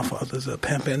with me, my father's a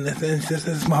pimp, and this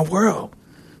is my world.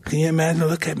 Can you imagine?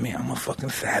 Look at me. I'm a fucking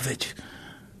savage.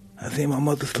 I see my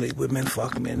mother sleep with men,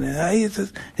 fuck me. And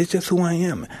it's just who I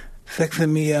am. Sex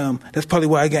and me, that's probably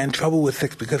why I got in trouble with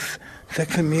sex, because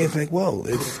sex and me is like, whoa,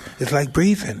 it's like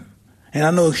breathing. And I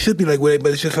know it should be like with it,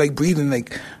 but it's just like breathing,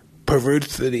 like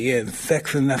perversity and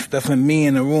sex and that stuff, and me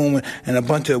in a room and a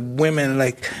bunch of women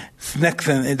like snacks,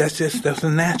 and that's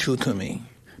natural to me,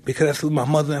 because that's who my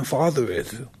mother and father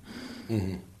is.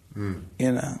 Mm-hmm. Mm.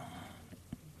 You know?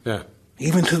 Yeah.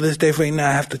 Even to this day, right now,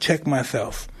 I have to check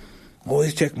myself.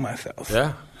 Always check myself.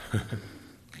 Yeah.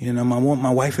 You know,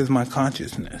 my wife is my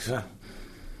consciousness. Yeah.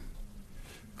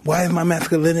 Why is my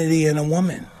masculinity in a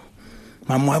woman?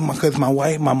 Because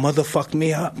my mother fucked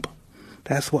me up.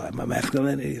 That's why my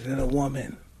masculinity is in a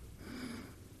woman.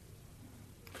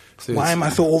 See, why am I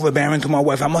so overbearing to my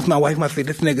wife? My wife must say,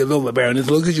 this nigga is overbearing. As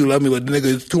long as you love me, but the nigga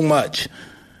is too much.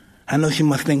 I know she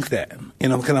must think that, you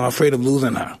know, because I'm afraid of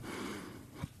losing her.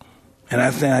 And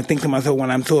I think to myself,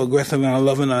 when I'm so aggressive and I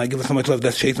love her and I give her so much love,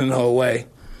 that's chasing her away.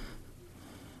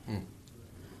 Mm.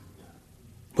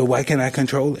 But why can't I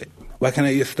control it? Why can't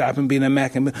I just stop and be in a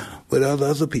Mac and with all the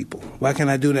other people? Why can't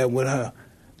I do that with her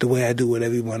the way I do with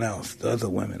everyone else, the other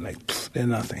women? Like, they're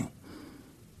nothing.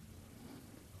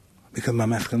 Because my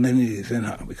masculinity is in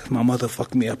her. Because my mother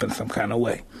fucked me up in some kind of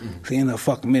way. Mm. Seeing her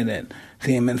fuck men and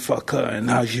seeing men fuck her and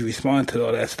how she responds to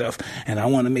all that stuff. And I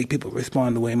want to make people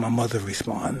respond the way my mother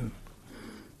responds.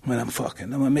 When I'm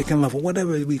fucking, I'm making love, or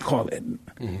whatever we call it.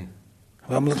 Mm-hmm.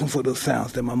 Well, I'm looking for those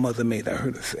sounds that my mother made. I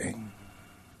heard her sing.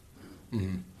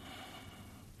 Mm-hmm.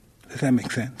 Does that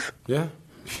make sense? Yeah.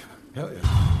 Hell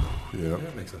yeah. Yeah.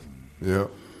 That makes sense. Yeah.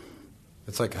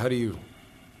 It's like, how do you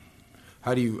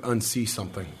unsee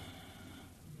something?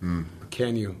 Mm.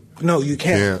 Can you? No, you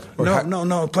can't.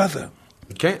 No, brother.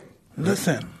 You can't.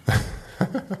 Listen.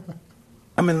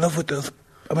 I'm in love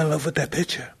with that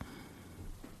picture.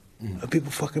 People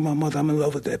fucking my mother. I'm in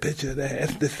love with that picture, that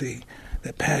ecstasy,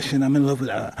 that passion. I'm in love with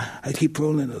it. I keep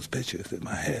rolling those pictures in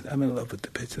my head. I'm in love with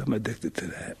the picture. I'm addicted to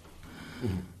that.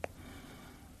 Mm.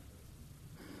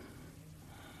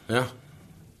 Yeah.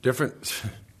 Different.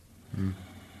 Mm.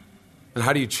 And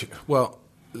how do you...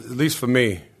 at least for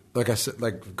me, like I said,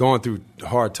 like going through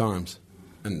hard times,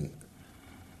 and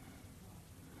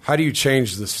how do you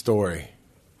change the story?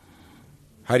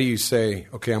 How do you say,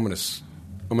 okay, I'm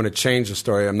gonna change the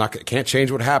story. Can't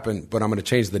change what happened, but I'm gonna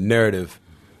change the narrative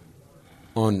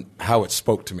on how it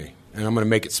spoke to me, and I'm gonna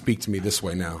make it speak to me this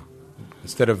way now.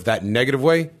 Instead of that negative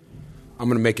way, I'm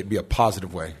gonna make it be a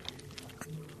positive way,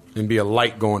 and be a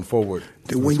light going forward.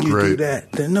 Then when you do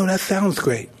that, then no, that sounds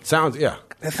great. Yeah.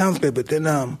 That sounds good, but then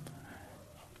and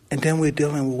then we're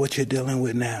dealing with what you're dealing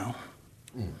with now.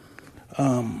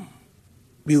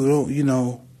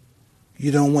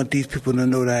 You don't want these people to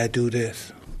know that I do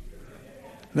this.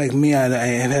 Like me, I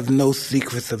have no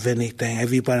secrets of anything.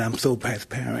 Everybody, I'm so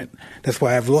transparent. That's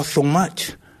why I've lost so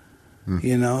much,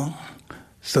 you know?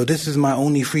 So this is my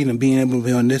only freedom, being able to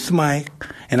be on this mic.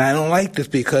 And I don't like this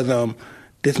because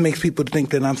this makes people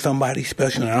think that I'm somebody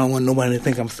special. And I don't want nobody to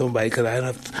think I'm somebody because I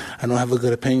don't have a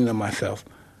good opinion of myself,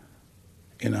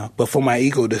 you know? But for my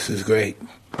ego, this is great.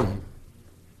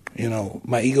 You know,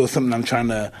 my ego is something I'm trying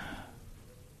to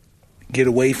get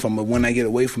away from. But when I get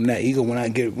away from that ego, when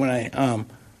I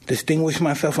distinguish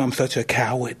myself, I'm such a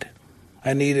coward.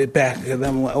 I need it back because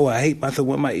I hate myself.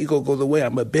 When my ego goes away,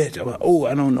 I'm a bitch. I'm like,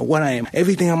 I don't know what I am.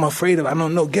 Everything I'm afraid of, I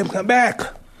don't know. Come back.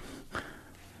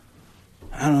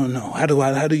 I don't know. How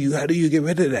do you get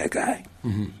rid of that guy?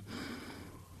 Mm-hmm.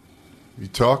 You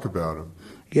talk about him.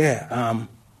 Yeah.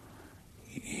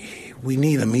 We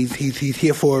need him. He's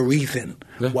here for a reason.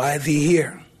 Yeah. Why is he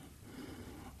here?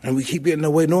 And we keep getting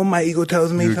away. No, my ego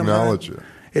tells me sometimes. You acknowledge it.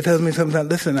 It tells me sometimes,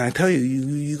 listen, I tell you,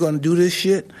 you're going to do this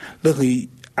shit? Look,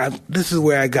 this is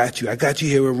where I got you. I got you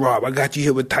here with Rob. I got you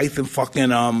here with Tyson fucking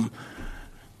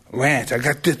Ranch. I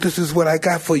got this. This is what I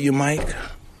got for you, Mike.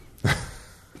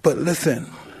 But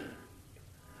listen,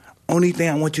 only thing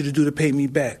I want you to do to pay me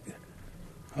back,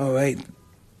 all right?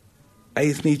 I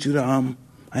just need you to,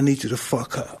 I need you to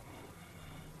fuck her.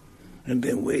 And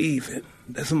then we're even.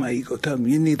 That's what my ego tells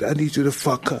me. I need you to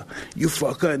fuck her. You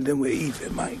fuck her and then we're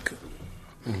even, Mike.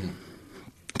 Mm-hmm.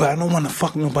 But I don't want to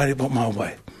fuck nobody but my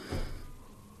wife.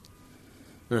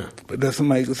 Yeah. But that's what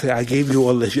my ego say. I gave you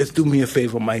all this. Just do me a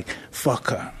favor, Mike. Fuck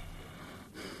her.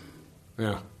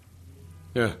 Yeah.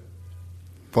 Yeah.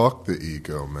 Fuck the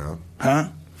ego, man. Huh?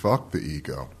 Fuck the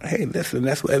ego. Hey, listen,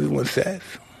 that's what everyone says.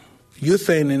 You're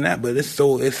saying in that, but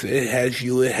it has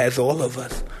you, it has all of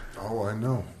us. Oh, I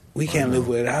know. We can't live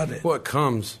without it. Well, it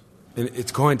comes, and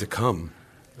it's going to come.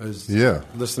 I was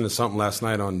listening to something last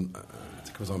night on, I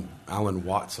think it was on Alan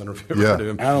Watts. I don't know if you ever heard of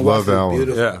him. Alan Watts is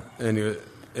beautiful. Yeah, and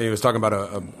he was talking about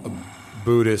a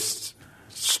Buddhist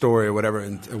story or whatever,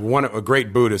 and a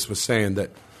great Buddhist was saying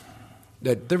that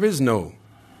there is no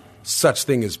such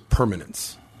thing as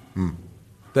permanence.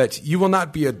 That you will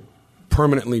not be a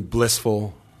permanently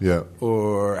blissful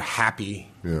or happy.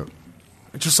 Yeah.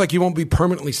 Just like you won't be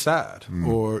permanently sad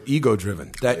or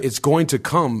ego-driven. That it's going to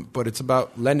come, but it's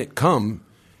about letting it come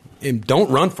and don't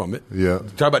run from it. Yeah.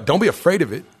 Talk about don't be afraid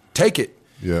of it. Take it.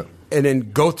 Yeah. And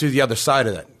then go to the other side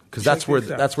of that. Because that's where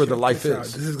the life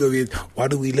is. This is going to be, why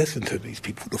do we listen to these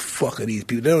people? The fuck are these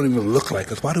people? They don't even look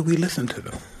like us. Why do we listen to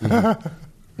them?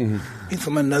 Mm-hmm. He's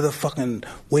from another fucking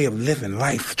way of living,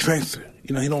 life, transfer.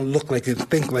 You know, he don't look like us,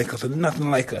 think like us, or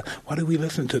nothing like us. Why do we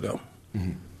listen to them?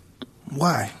 Mm-hmm.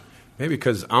 Why? Maybe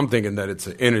because I'm thinking that it's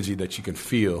an energy that you can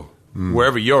feel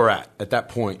wherever you're at that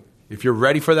point. If you're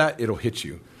ready for that, it'll hit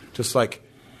you. Just like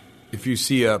if you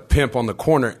see a pimp on the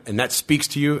corner and that speaks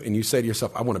to you and you say to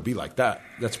yourself, I want to be like that.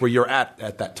 That's where you're at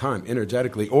that time,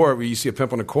 energetically. Or where you see a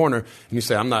pimp on the corner and you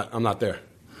say, I'm not there.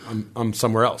 I'm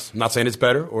somewhere else. I'm not saying it's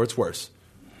better or it's worse,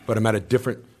 but I'm at a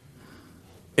different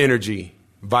energy,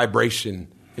 vibration,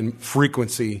 and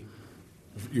frequency.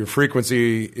 Your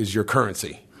frequency is your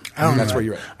currency. That's where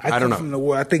you're at. I don't know. From the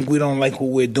world, I think we don't like what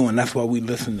we're doing. That's why we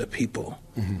listen to people.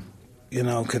 Mm-hmm. You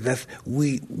know, because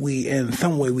we in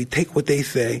some way we take what they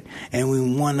say and we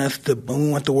want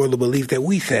the world to believe that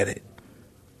we said it.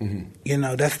 Mm-hmm. You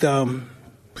know, that's the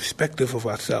perspective of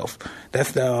ourselves.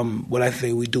 That's the what I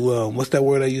say we do. What's that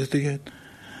word I used again?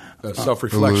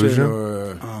 Self-reflection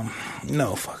or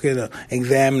no, fuck it up.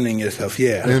 Examining yourself,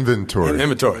 yeah. Inventory.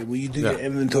 When you do your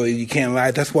inventory, you can't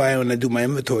lie. That's why when I do my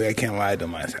inventory, I can't lie to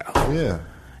myself. Yeah.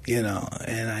 You know,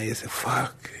 and I just say,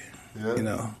 fuck. Yeah. You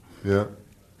know. Yeah.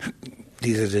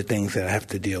 These are the things that I have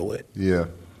to deal with. Yeah.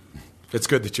 It's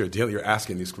good that you're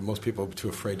asking these. Most people are too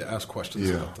afraid to ask questions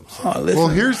about them. So. Well,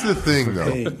 here's the thing,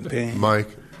 though, Mike,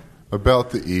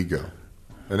 about the ego.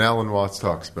 And Alan Watts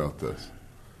talks about this.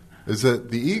 Is that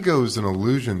the ego is an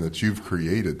illusion that you've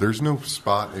created. There's no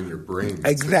spot in your brain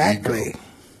exactly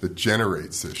that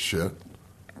generates this shit.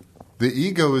 The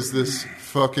ego is this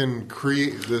fucking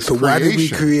this so creation. Why did we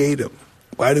create him?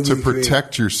 Why do we to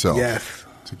protect yourself? Yes.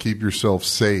 To keep yourself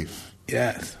safe.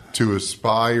 Yes. To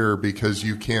aspire because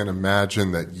you can't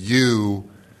imagine that you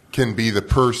can be the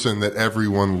person that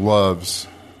everyone loves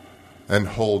and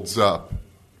holds up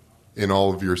in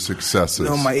all of your successes. You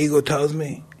know what my ego tells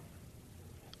me?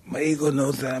 My ego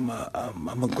knows that I'm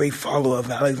a great follower of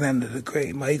Alexander the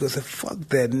Great. My ego said, fuck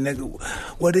that nigga.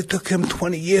 What it took him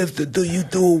 20 years to do, you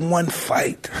do in one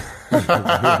fight. What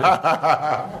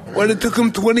it took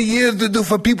him 20 years to do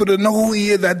for people to know who he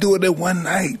is, I do it in one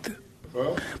night.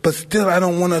 Well, but still, I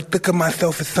don't want to think of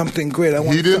myself as something great.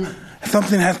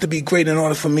 Something has to be great in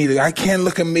order for me to. I can't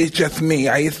look at me as just me.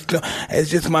 It's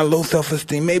just my low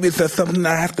self-esteem. Maybe it's something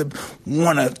I have to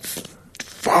want to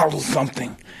follow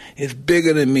something. It's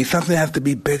bigger than me. Something has to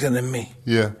be bigger than me.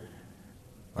 Yeah,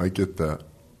 I get that.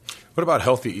 What about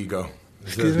healthy ego?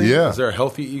 Excuse me? Yeah. Is there a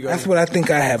healthy ego? That's what I think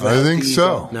I have. I think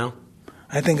so. No?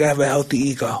 I think I have a healthy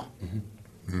ego.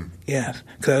 Mm-hmm. Yes.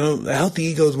 Because a healthy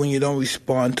ego is when you don't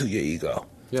respond to your ego.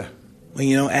 Yeah. When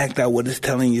you don't act out what it's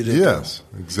telling you to do. Yes,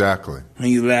 exactly. When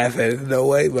you laugh at it, no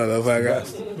way, motherfucker.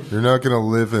 Yes. You're not going to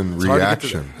live in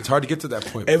reaction. It's hard to get to that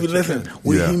point. Listen,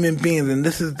 we're human beings, and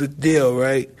this is the deal,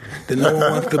 right? That no one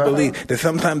wants to believe. That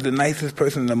sometimes the nicest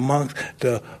person, the monks,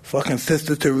 the fucking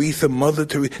Sister Teresa, Mother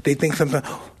Teresa, they think sometimes,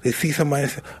 they see somebody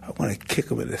and say, I want to kick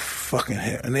him in his fucking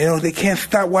head. And they can't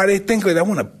stop why they think like that. I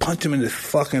want to punch him in his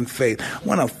fucking face. I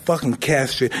want to fucking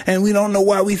castrate. And we don't know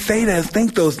why we say that and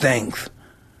think those things.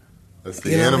 That's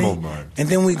the animal mind. And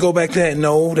then we go back to that.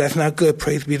 No, that's not good.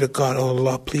 Praise be to God. Oh,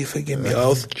 Lord, please forgive me.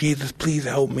 Oh, Jesus, please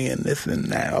help me in this and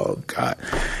that. Oh, God.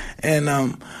 And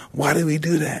why do we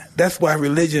do that? That's why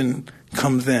religion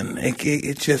comes in.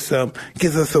 It just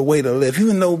gives us a way to live.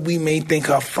 Even though we may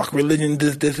think, oh, fuck religion,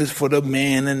 this is for the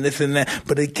man and this and that.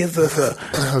 But it gives us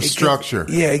a structure.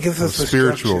 It gives us a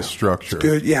spiritual structure.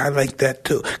 I like that,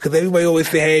 too. Because everybody always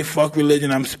say, hey, fuck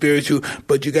religion, I'm spiritual.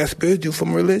 But you got spiritual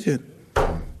from religion.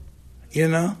 You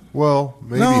know? Well,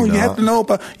 maybe not. You have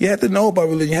to know about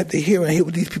religion. You have to hear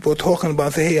what these people are talking about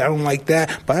and say, hey, I don't like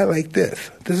that, but I like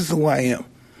this. This is who I am.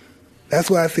 That's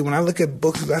why I say when I look at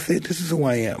books, I say, this is who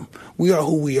I am. We are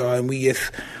who we are, and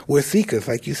we're seekers,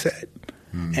 like you said.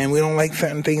 And we don't like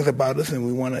certain things about us, and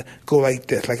we want to go like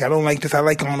this. Like, I don't like this. I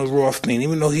like Arnold Rothstein.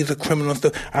 Even though he's a criminal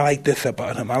stuff, I like this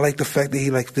about him. I like the fact that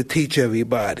he likes to teach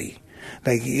everybody.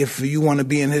 Like, if you want to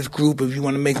be in his group, if you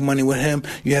want to make money with him,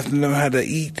 you have to learn how to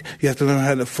eat. You have to learn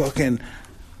how to fucking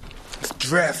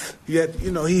dress. He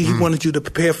wanted you to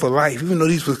prepare for life. Even though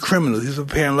these were criminals, he was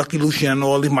preparing Lucky Luciano,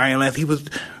 all these Marionette. He was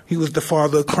the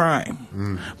father of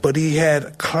crime. But he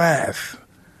had class.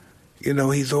 You know,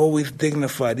 he's always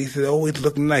dignified. He's always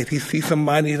looking nice. He sees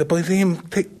somebody, he see him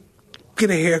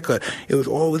get a haircut. It was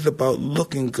always about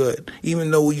looking good. Even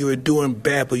though you were doing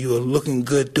bad, but you were looking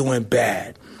good doing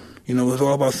bad. You know, it was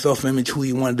all about self-image, who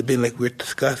you wanted to be, like we're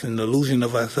discussing, the illusion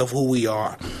of ourselves, who we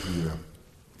are. Yeah.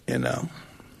 You know?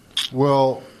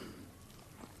 Well,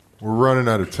 we're running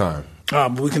out of time.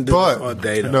 But we can do this all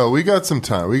day, though. No, we got some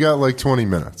time. We got like 20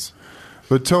 minutes.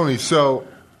 But, Tony, so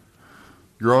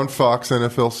you're on Fox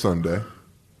NFL Sunday.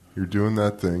 You're doing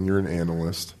that thing. You're an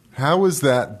analyst. How has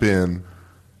that been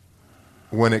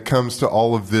when it comes to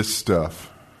all of this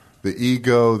stuff? The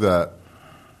ego that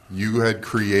you had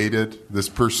created, this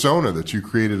persona that you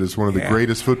created as one of the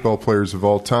greatest football players of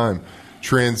all time,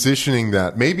 transitioning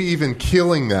that, maybe even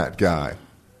killing that guy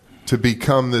to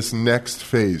become this next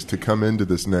phase, to come into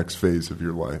this next phase of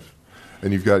your life.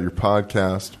 And you've got your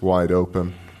podcast, Wide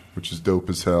Open, which is dope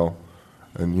as hell.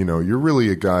 And, you know, you're really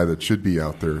a guy that should be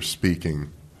out there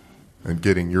speaking and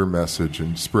getting your message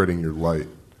and spreading your light.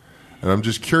 And I'm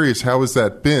just curious, how has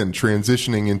that been,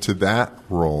 transitioning into that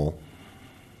role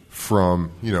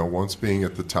from, you know, once being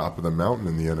at the top of the mountain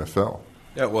in the NFL?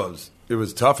 Yeah, it was. It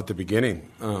was tough at the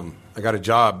beginning. I got a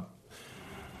job.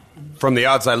 From the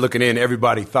outside looking in,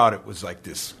 everybody thought it was like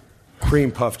this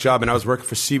cream puff job, and I was working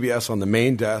for CBS on the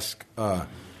main desk. And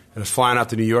I was flying out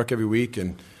to New York every week,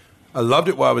 and I loved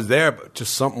it while I was there, but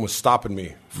just something was stopping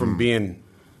me from being.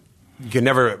 You can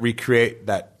never recreate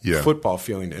that football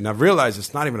feeling, and I've realized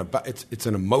it's not even about. It's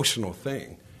an emotional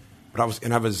thing. But I was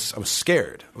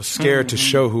scared. I was scared to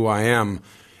show who I am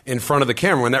in front of the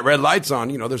camera. When that red light's on,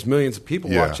 you know, there's millions of people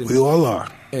watching. We all are.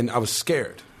 And I was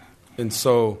scared, and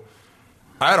so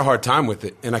I had a hard time with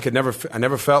it. And I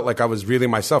never felt like I was really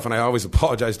myself. And I always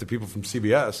apologize to people from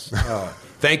CBS.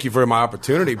 Thank you for my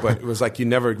opportunity, but it was like you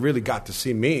never really got to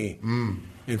see me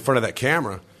in front of that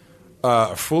camera,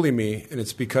 fully me. And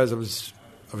it's because I was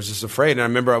just afraid. And I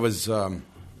remember I was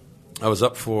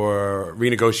up for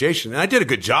renegotiation, and I did a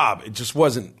good job. It just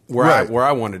wasn't where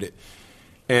I wanted it.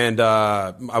 And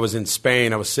I was in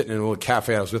Spain. I was sitting in a little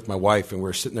cafe. I was with my wife, and we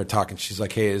were sitting there talking. She's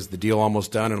like, "Hey, is the deal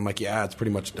almost done?" And I'm like, "Yeah, it's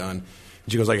pretty much done."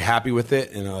 And she goes, "Are you happy with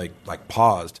it?" And I like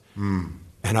paused, and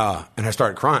I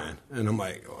started crying. And I'm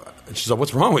like, and she's like,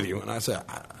 "What's wrong with you?" And I said,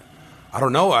 "I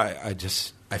don't know. I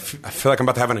feel like I'm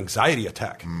about to have an anxiety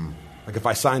attack. Like if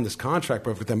I signed this contract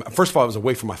with them, first of all, I was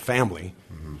away from my family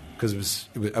because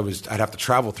I'd have to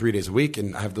travel 3 days a week,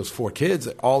 and I have those 4 kids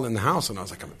all in the house, and I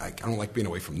was like, I don't like being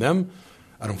away from them.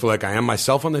 I don't feel like I am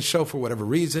myself on this show for whatever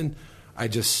reason.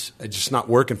 It's just not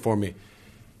working for me."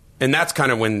 And that's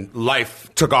kind of when life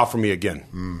took off for me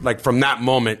again. Like from that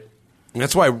moment, and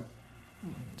that's why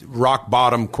rock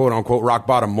bottom, quote unquote, rock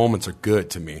bottom moments are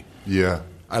good to me. Yeah.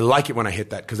 I like it when I hit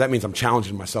that because that means I'm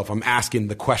challenging myself. I'm asking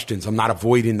the questions. I'm not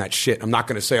avoiding that shit. I'm not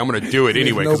going to say I'm going to do it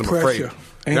anyway because I'm afraid.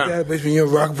 Ain't that bitch when you're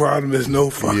rock bottom? There's no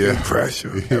fucking pressure.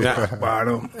 Rock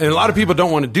bottom. And a lot of people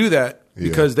don't want to do that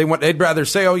because they'd rather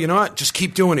say, "Oh, you know what? Just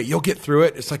keep doing it. You'll get through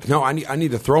it." It's like, no, I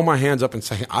need to throw my hands up and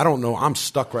say, "I don't know. I'm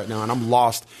stuck right now and I'm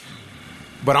lost,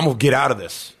 but I'm gonna get out of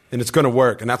this and it's gonna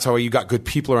work." And that's how you got good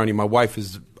people around you. My wife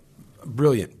is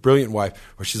brilliant wife,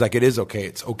 where she's like, "It is okay.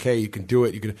 It's okay. You can do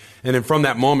it. You can." And then from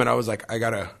that moment, I was like, I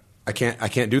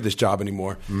can't do this job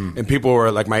anymore. And people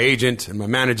were like, my agent and my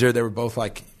manager, they were both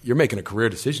like, "You're making a career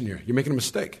decision here. You're making a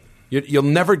mistake. You'll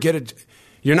never get it.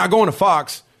 You're not going to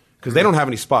Fox because they don't have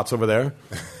any spots over there.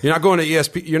 You're not going to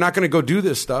ESP. You're not going to go do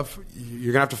this stuff.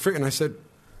 You're going to have to figure." And I said,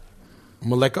 I'm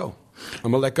going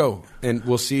to let go. And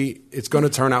we'll see. It's going to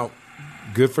turn out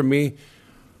good for me.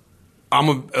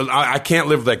 I can't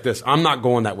live like this. I'm not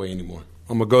going that way anymore.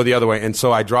 I'm going to go the other way. And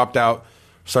so I dropped out,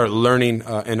 started learning,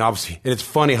 and obviously, and it's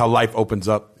funny how life opens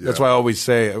up. Yeah. That's why I always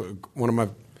say, one of my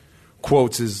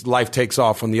quotes is, life takes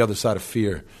off on the other side of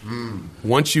fear.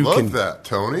 Once you Love that,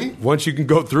 Tony. Once you can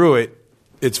go through it,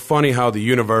 it's funny how the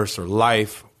universe or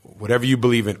life, whatever you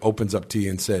believe in, opens up to you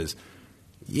and says,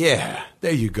 "Yeah,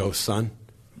 there you go, son,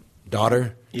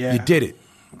 daughter. You did it.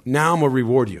 Now I'm going to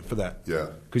reward you for that." Yeah.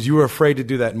 Because you were afraid to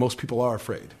do that, and most people are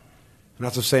afraid. And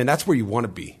that's what I'm saying. That's where you want to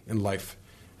be in life.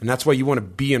 And that's why you want to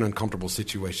be in uncomfortable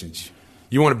situations.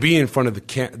 You want to be in front of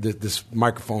this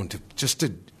microphone to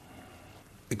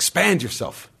expand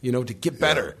yourself, to get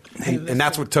better. And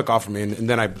that's what took off for me. And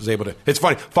then I was able to. It's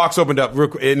funny. Fox opened up.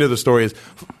 End of the story is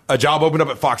a job opened up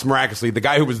at Fox miraculously. The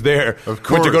guy who was there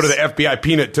went to go to the FBI,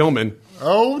 Peanut Tillman.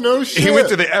 Oh, no shit. He went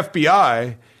to the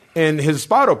FBI, and his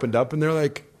spot opened up, and they're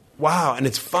like, wow. And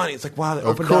it's funny. It's like, wow, they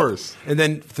opened up. And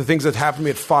then the things that happened to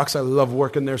me at Fox, I love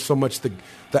working there so much.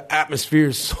 The atmosphere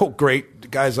is so great. The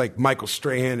guys like Michael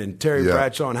Strahan and Terry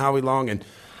Bradshaw and Howie Long and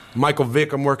Michael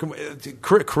Vick I'm working with.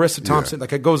 Carissa Thompson.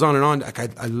 Like, it goes on and on. Like,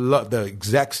 I love the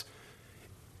execs.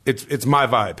 It's my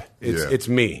vibe. It's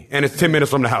me. And it's 10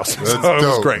 minutes from the house. That's so dope, it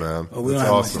was great. Man. Oh, we don't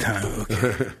have much time.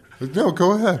 Okay. No,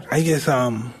 go ahead. I guess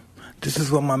this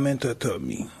is what my mentor taught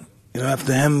me.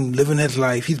 After him living his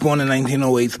life, he's born in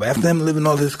 1908, but after him living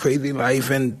all this crazy life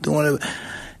and doing it,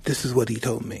 this is what he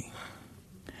told me.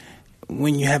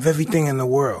 When you have everything in the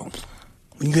world,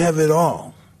 when you have it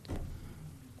all,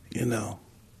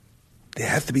 there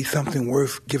has to be something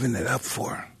worth giving it up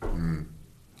for.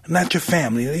 Not your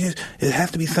family. It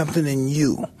has to be something in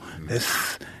you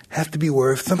that has to be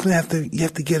worth something. You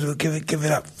have to give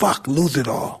it up. Fuck, lose it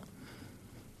all.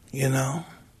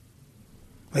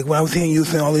 Like when I was hearing you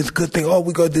saying all these good things,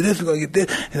 we're going to do this, we're going to get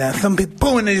this, and then some people,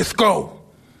 boom, and they just go.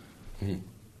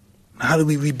 How do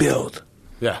we rebuild?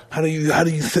 Yeah. How do you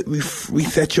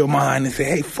reset your mind and say,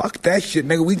 hey, fuck that shit,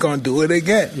 nigga, we going to do it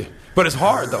again? Yeah. But it's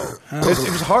hard, though. It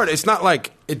was hard. It's not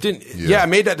like it didn't. Yeah, I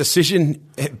made that decision.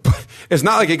 It's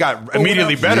not like it got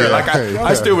immediately better. Like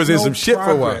I still was in some shit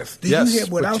for a while. Did you hear?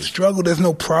 Without struggle, there's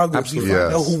no progress. Absolutely. We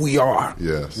find out who we are.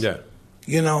 Yes. Yeah.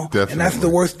 Definitely. And that's the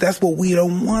worst. That's what we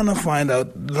don't want to find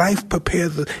out. Life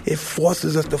prepares us. It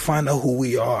forces us to find out who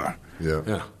we are.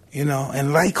 Yeah.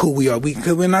 And like who we are.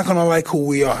 Because we're not going to like who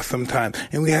we are sometimes.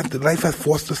 And life has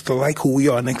forced us to like who we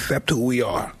are and accept who we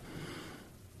are.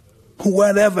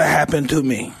 Whatever happened to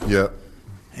me. Yeah.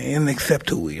 And accept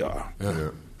who we are. Yeah.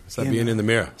 It's like being in the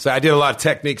mirror. So I did a lot of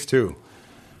techniques too.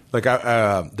 Like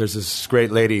there's this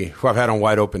great lady who I've had on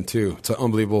Wide Open too. It's an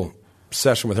unbelievable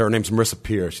session with her. Her name's Marissa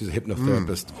Peer. She's a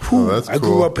hypnotherapist. Oh, that's cool. I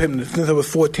grew up since I was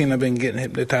 14. I've been getting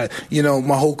hypnotized.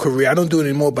 My whole career. I don't do it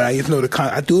anymore, but I just know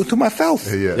I do it to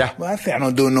myself. Yeah. Well, I say I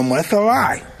don't do it no more. That's a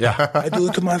lie. Yeah. I do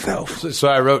it to myself. So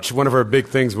I wrote. One of her big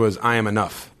things was "I am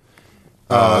enough."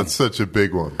 That's such a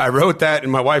big one. I wrote that in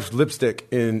my wife's lipstick,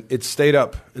 and it stayed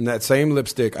up in that same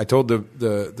lipstick. I told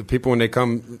the people when they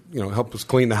come, help us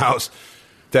clean the house,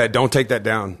 that don't take that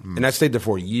down. And that stayed there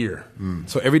for a year.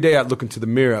 So every day I'd look into the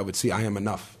mirror, I would see I am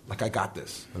enough. Like, I got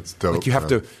this. That's dope. Like, you have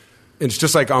to, it's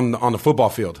just like on the football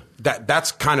field.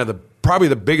 That's kind of probably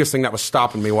the biggest thing that was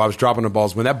stopping me while I was dropping the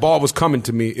balls. When that ball was coming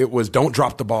to me, it was don't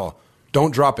drop the ball.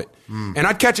 Don't drop it. And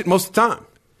I'd catch it most of the time,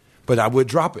 but I would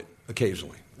drop it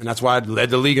occasionally. And that's why I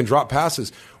led the league in drop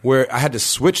passes, where I had to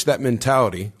switch that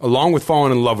mentality along with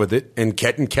falling in love with it and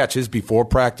getting catches before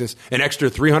practice, an extra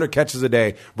 300 catches a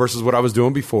day versus what I was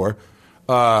doing before.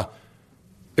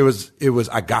 It was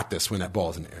I got this when that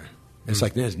ball's in the air. It's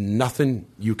like there's nothing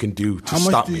you can do to stop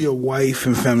me. How much do your wife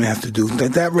and family have to do?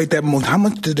 That moment, how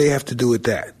much do they have to do with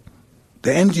that?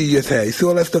 The energy you just had, you see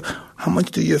all that stuff? How much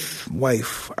do your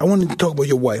wife, I want to talk about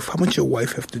your wife. How much your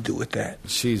wife have to do with that?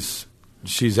 She's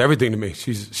everything to me.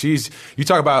 She's you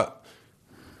talk about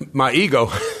my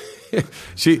ego.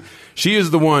 she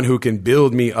is the one who can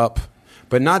build me up,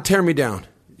 but not tear me down.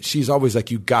 She's always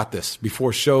like, you got this.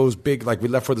 Before shows, big, like we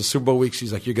left for the Super Bowl week,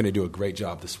 she's like, you're going to do a great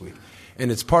job this week.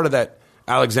 And it's part of that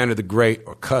Alexander the Great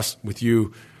or Cuss with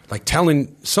you, like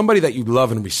telling somebody that you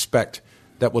love and respect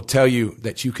that will tell you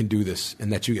that you can do this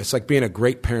and that it's like being a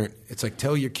great parent. It's like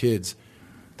tell your kids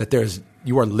that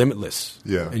you are limitless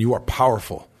and you are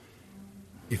powerful.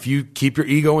 If you keep your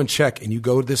ego in check and you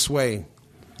go this way,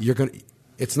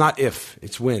 it's not if,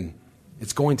 it's when.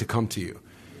 It's going to come to you.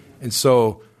 And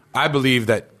so I believe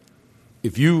that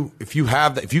if you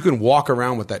can walk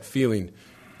around with that feeling,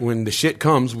 when the shit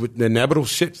comes, with the inevitable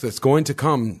shit that's going to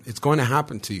come, it's going to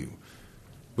happen to you.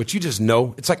 But you just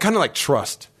know. It's like kind of like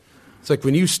trust. It's like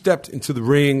when you stepped into the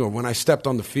ring or when I stepped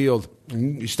on the field,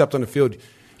 you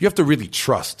have to really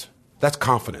trust. That's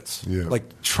confidence. Yeah.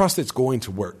 Like trust it's going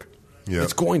to work. Yeah.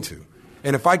 It's going to.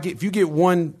 And if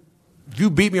you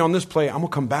beat me on this play, I'm going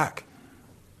to come back.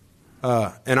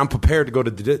 And I'm prepared to go to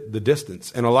the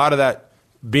distance. And a lot of that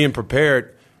being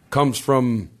prepared comes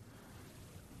from,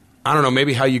 I don't know,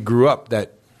 maybe how you grew up,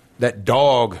 that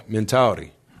dog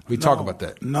mentality. We talk about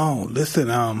that. No, listen.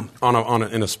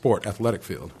 In a sport, athletic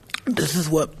field. This is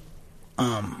what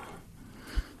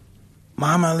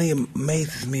Muhammad Ali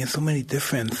amazes me in so many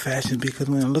different fashions, because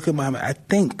when I look at Muhammad, I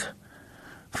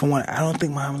don't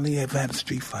think Muhammad Ali ever had a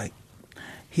street fight.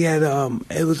 He had,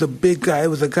 it was a big guy. It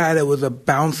was a guy that was a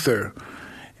bouncer,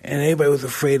 and everybody was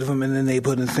afraid of him in the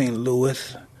neighborhood in St.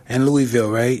 Louis and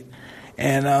Louisville, right?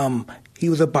 And he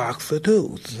was a boxer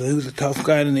too. So he was a tough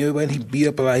guy, and everybody, he beat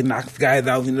up, like, knocks guys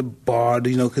out in the bar,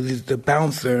 because he's the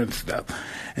bouncer and stuff.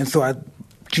 And so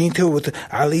Gene Tiller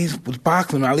Ali was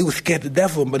boxing. Ali was scared to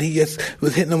death of him, but he just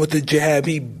was hitting him with the jab.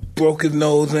 He broke his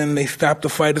nose, and they stopped the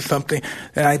fight or something.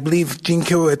 And I believe Gene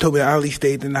Tiller had told me that Ali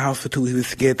stayed in the house for 2 weeks. He was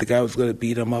scared the guy was going to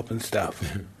beat him up and stuff.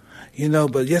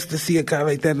 But just to see a guy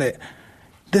like that,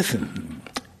 listen,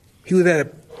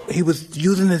 he was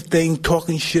using this thing,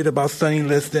 talking shit about Sonny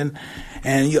Liston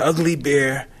and your ugly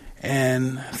bear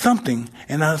and something,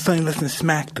 and Sonny Liston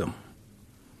smacked him,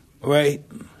 right?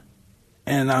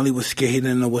 And Ali was scared. He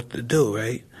didn't know what to do,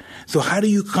 right? So how do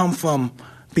you come from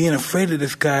being afraid of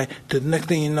this guy to the next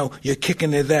thing you know, you're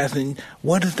kicking his ass? And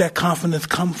where does that confidence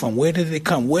come from? Where did it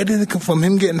come? Where did it come from,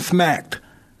 him getting smacked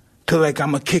to like,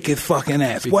 I'm going to kick his fucking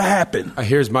ass? What happened?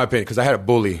 Here's my opinion, because I had a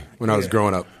bully when I was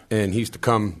growing up, and he used to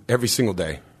come every single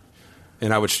day.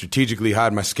 And I would strategically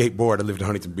hide my skateboard. I lived in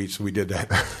Huntington Beach, so we did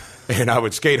that. And I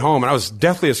would skate home, and I was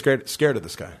definitely scared of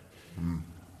this guy.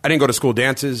 I didn't go to school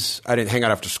dances. I didn't hang out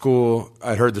after school.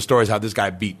 I'd heard the stories how this guy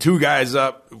beat 2 guys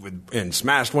up and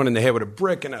smashed one in the head with a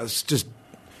brick, and I was just...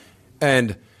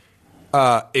 And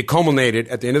it culminated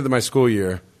at the end of my school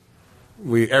year.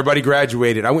 Everybody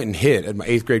graduated. I went and hid at my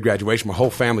 8th grade graduation. My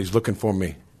whole family's looking for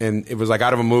me. And it was like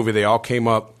out of a movie. They all came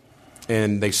up,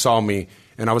 and they saw me,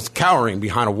 and I was cowering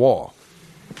behind a wall.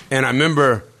 And I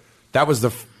remember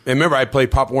I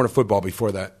played Pop Warner football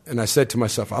before that, and I said to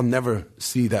myself, I'll never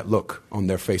see that look on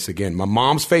their face again. My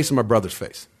mom's face and my brother's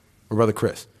face, my brother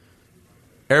Chris.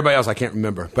 Everybody else I can't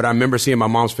remember, but I remember seeing my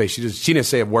mom's face. She didn't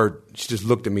say a word. She just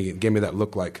looked at me and gave me that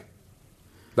look like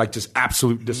just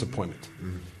absolute disappointment.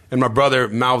 Mm-hmm. And my brother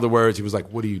mouthed the words. He was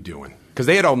like, what are you doing? Because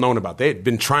they had all known about it. They had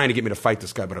been trying to get me to fight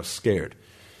this guy, but I was scared.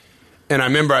 And I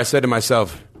remember I said to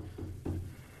myself,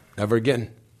 never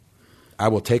again. I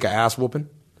will take an ass whooping.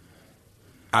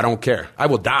 I don't care. I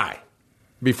will die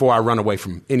before I run away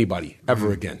from anybody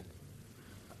ever again.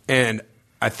 And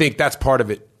I think that's part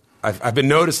of it. I've been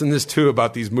noticing this too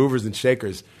about these movers and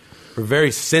shakers. We're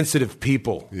very sensitive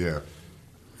people. Yeah.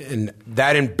 And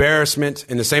that embarrassment,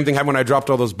 and the same thing happened when I dropped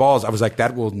all those balls. I was like,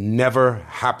 that will never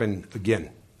happen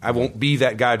again. I won't be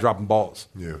that guy dropping balls.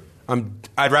 Yeah.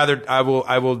 I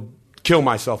will kill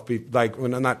myself. Like,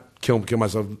 when I'm not kill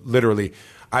myself literally.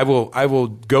 I will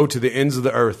go to the ends of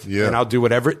the earth, and I'll do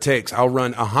whatever it takes. I'll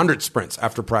run 100 sprints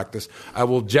after practice. I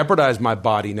will jeopardize my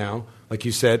body now, like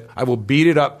you said. I will beat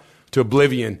it up to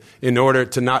oblivion in order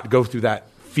to not go through that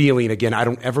feeling again. I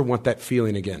don't ever want that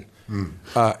feeling again. You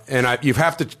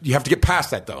have to get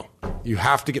past that, though. You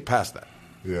have to get past that.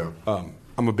 Yeah.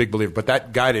 I'm a big believer, but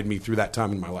that guided me through that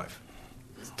time in my life.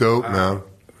 It's dope, man.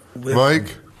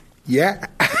 Mike? Yeah.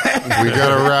 We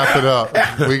got to wrap it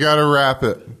up. We got to wrap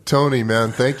it. Tony,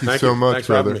 man, thank you so much,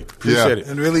 brother. Appreciate it.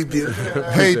 And really beautiful.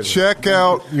 Hey, check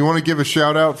out, you want to give a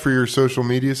shout out for your social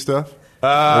media stuff?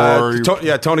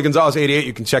 Tony Gonzalez 88.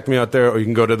 You can check me out there, or you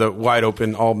can go to the Wide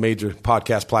Open, all major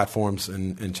podcast platforms,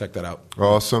 and check that out.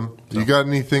 Awesome. You got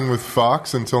anything with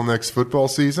Fox until next football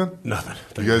season?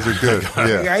 Nothing. You guys are good.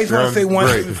 Yeah. I just want to say one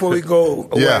thing before we go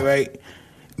away, right?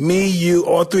 Me, you,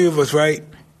 all three of us, right?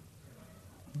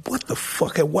 What the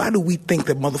fuck? Why do we think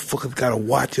that motherfuckers got to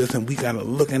watch us and we got to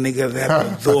look and they got to have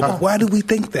to absorb us? Why do we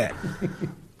think that?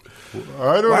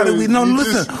 I don't Why do we? No,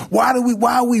 listen. Just... Why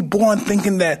are we born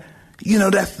thinking that?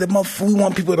 That's the we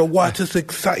want people to watch us.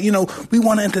 We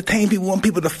want to entertain people. We want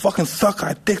people to fucking suck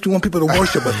our dicks. We want people to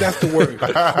worship us. That's the word.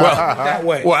 That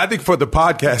way. Well, I think for the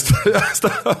podcast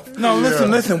stuff. No,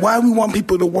 listen. Why we want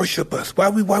people to worship us? Why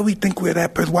we think we're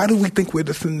that person? Why do we think we're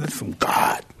descendants from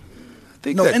God?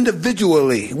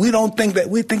 Individually, we don't think that.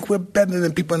 We think we're better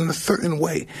than people in a certain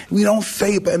way. We don't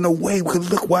say it, but in a way,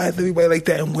 because look, why is everybody like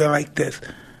that and we're like this?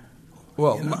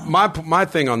 Well, my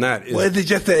thing on that is... Well, is it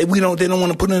just that they don't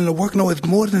want to put in the work? No, it's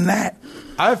more than that.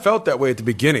 I felt that way at the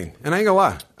beginning, and I ain't gonna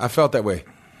lie. I felt that way.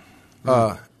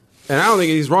 And I don't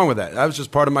think he's wrong with that. That was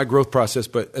just part of my growth process.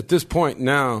 But at this point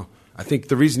now, I think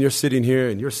the reason you're sitting here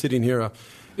and you're sitting here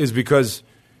is because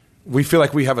we feel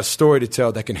like we have a story to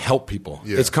tell that can help people.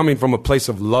 Yeah. It's coming from a place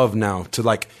of love now to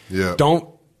I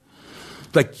don't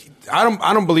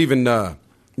believe in the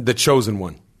chosen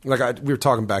one. We were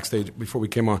talking backstage before we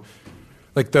came on.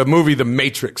 Like the movie The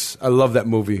Matrix. I love that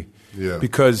movie. Yeah.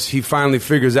 Because he finally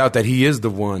figures out that he is the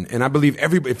one. And I believe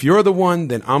if you're the one,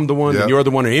 then I'm the one, then you're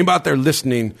the one. And anybody out there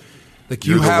listening,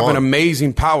 you have an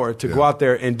amazing power to go out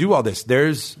there and do all this.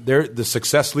 The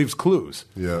success leaves clues.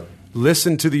 Yeah.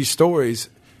 Listen to these stories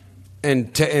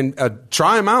and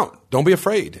try them out. Don't be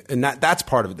afraid. And that's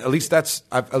part of it. At least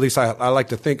I like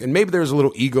to think. And maybe there's a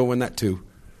little ego in that too.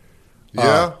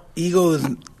 Yeah. Ego is,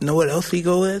 know what else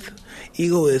ego is?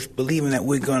 Ego is believing that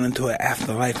we're going into an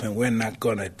afterlife and we're not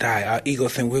going to die. Our ego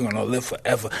saying we're going to live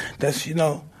forever. That's,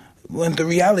 when the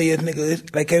reality is, nigga,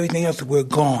 it's like everything else, we're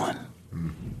gone.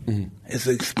 Mm-hmm. It's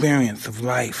an experience of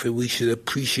life, and we should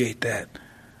appreciate that.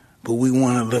 But we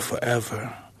want to live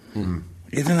forever. Mm-hmm.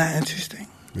 Isn't that interesting?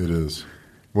 It is.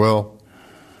 Well,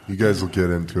 you guys will get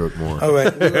into it more. All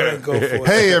right, we're going to go for it.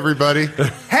 Hey, everybody.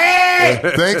 Hey!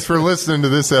 Thanks for listening to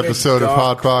this episode of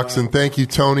Hotbox, and thank you,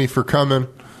 Tony, for coming.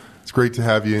 It's great to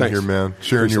have you in here, man,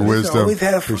 sharing your wisdom. I always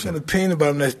had a fucking opinion about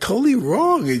him that's totally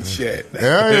wrong and shit.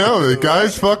 Yeah, I know. The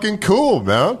guy's fucking cool,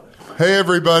 man. Hey,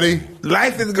 everybody.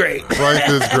 Life is great. Life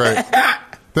is great.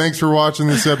 Thanks for watching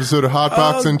this episode of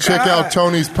Hotbox, and check out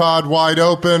Tony's pod, Wide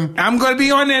Open. I'm going to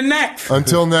be on there next.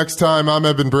 Until next time, I'm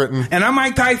Evan Britton. And I'm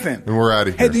Mike Tyson. And we're out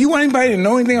of here. Hey, do you want anybody to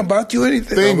know anything about you or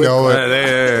anything? They know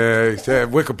it.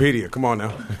 Wikipedia. Come on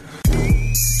now.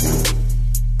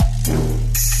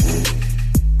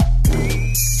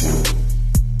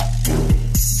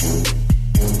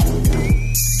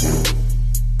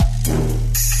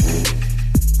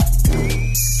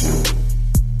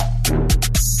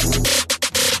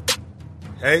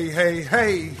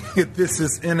 Hey, this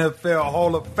is NFL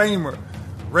Hall of Famer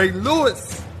Ray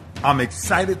Lewis. I'm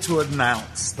excited to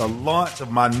announce the launch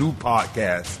of my new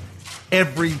podcast,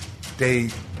 Everyday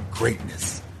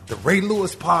Greatness, the Ray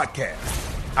Lewis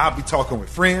Podcast. I'll be talking with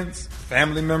friends,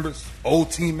 family members,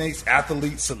 old teammates,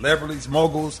 athletes, celebrities,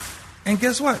 moguls, and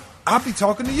guess what? I'll be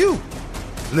talking to you.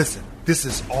 Listen, this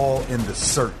is all in the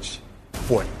search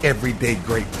for everyday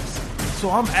greatness. So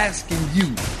I'm asking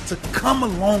you to come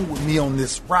along with me on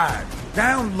this ride.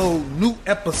 Download new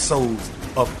episodes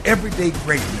of Everyday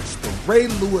Greatness, the Ray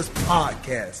Lewis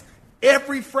Podcast,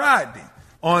 every Friday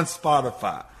on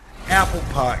Spotify, Apple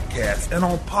Podcasts, and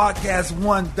on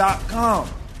PodcastOne.com.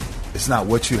 It's not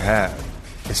what you have,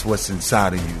 it's what's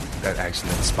inside of you that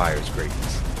actually inspires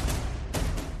greatness.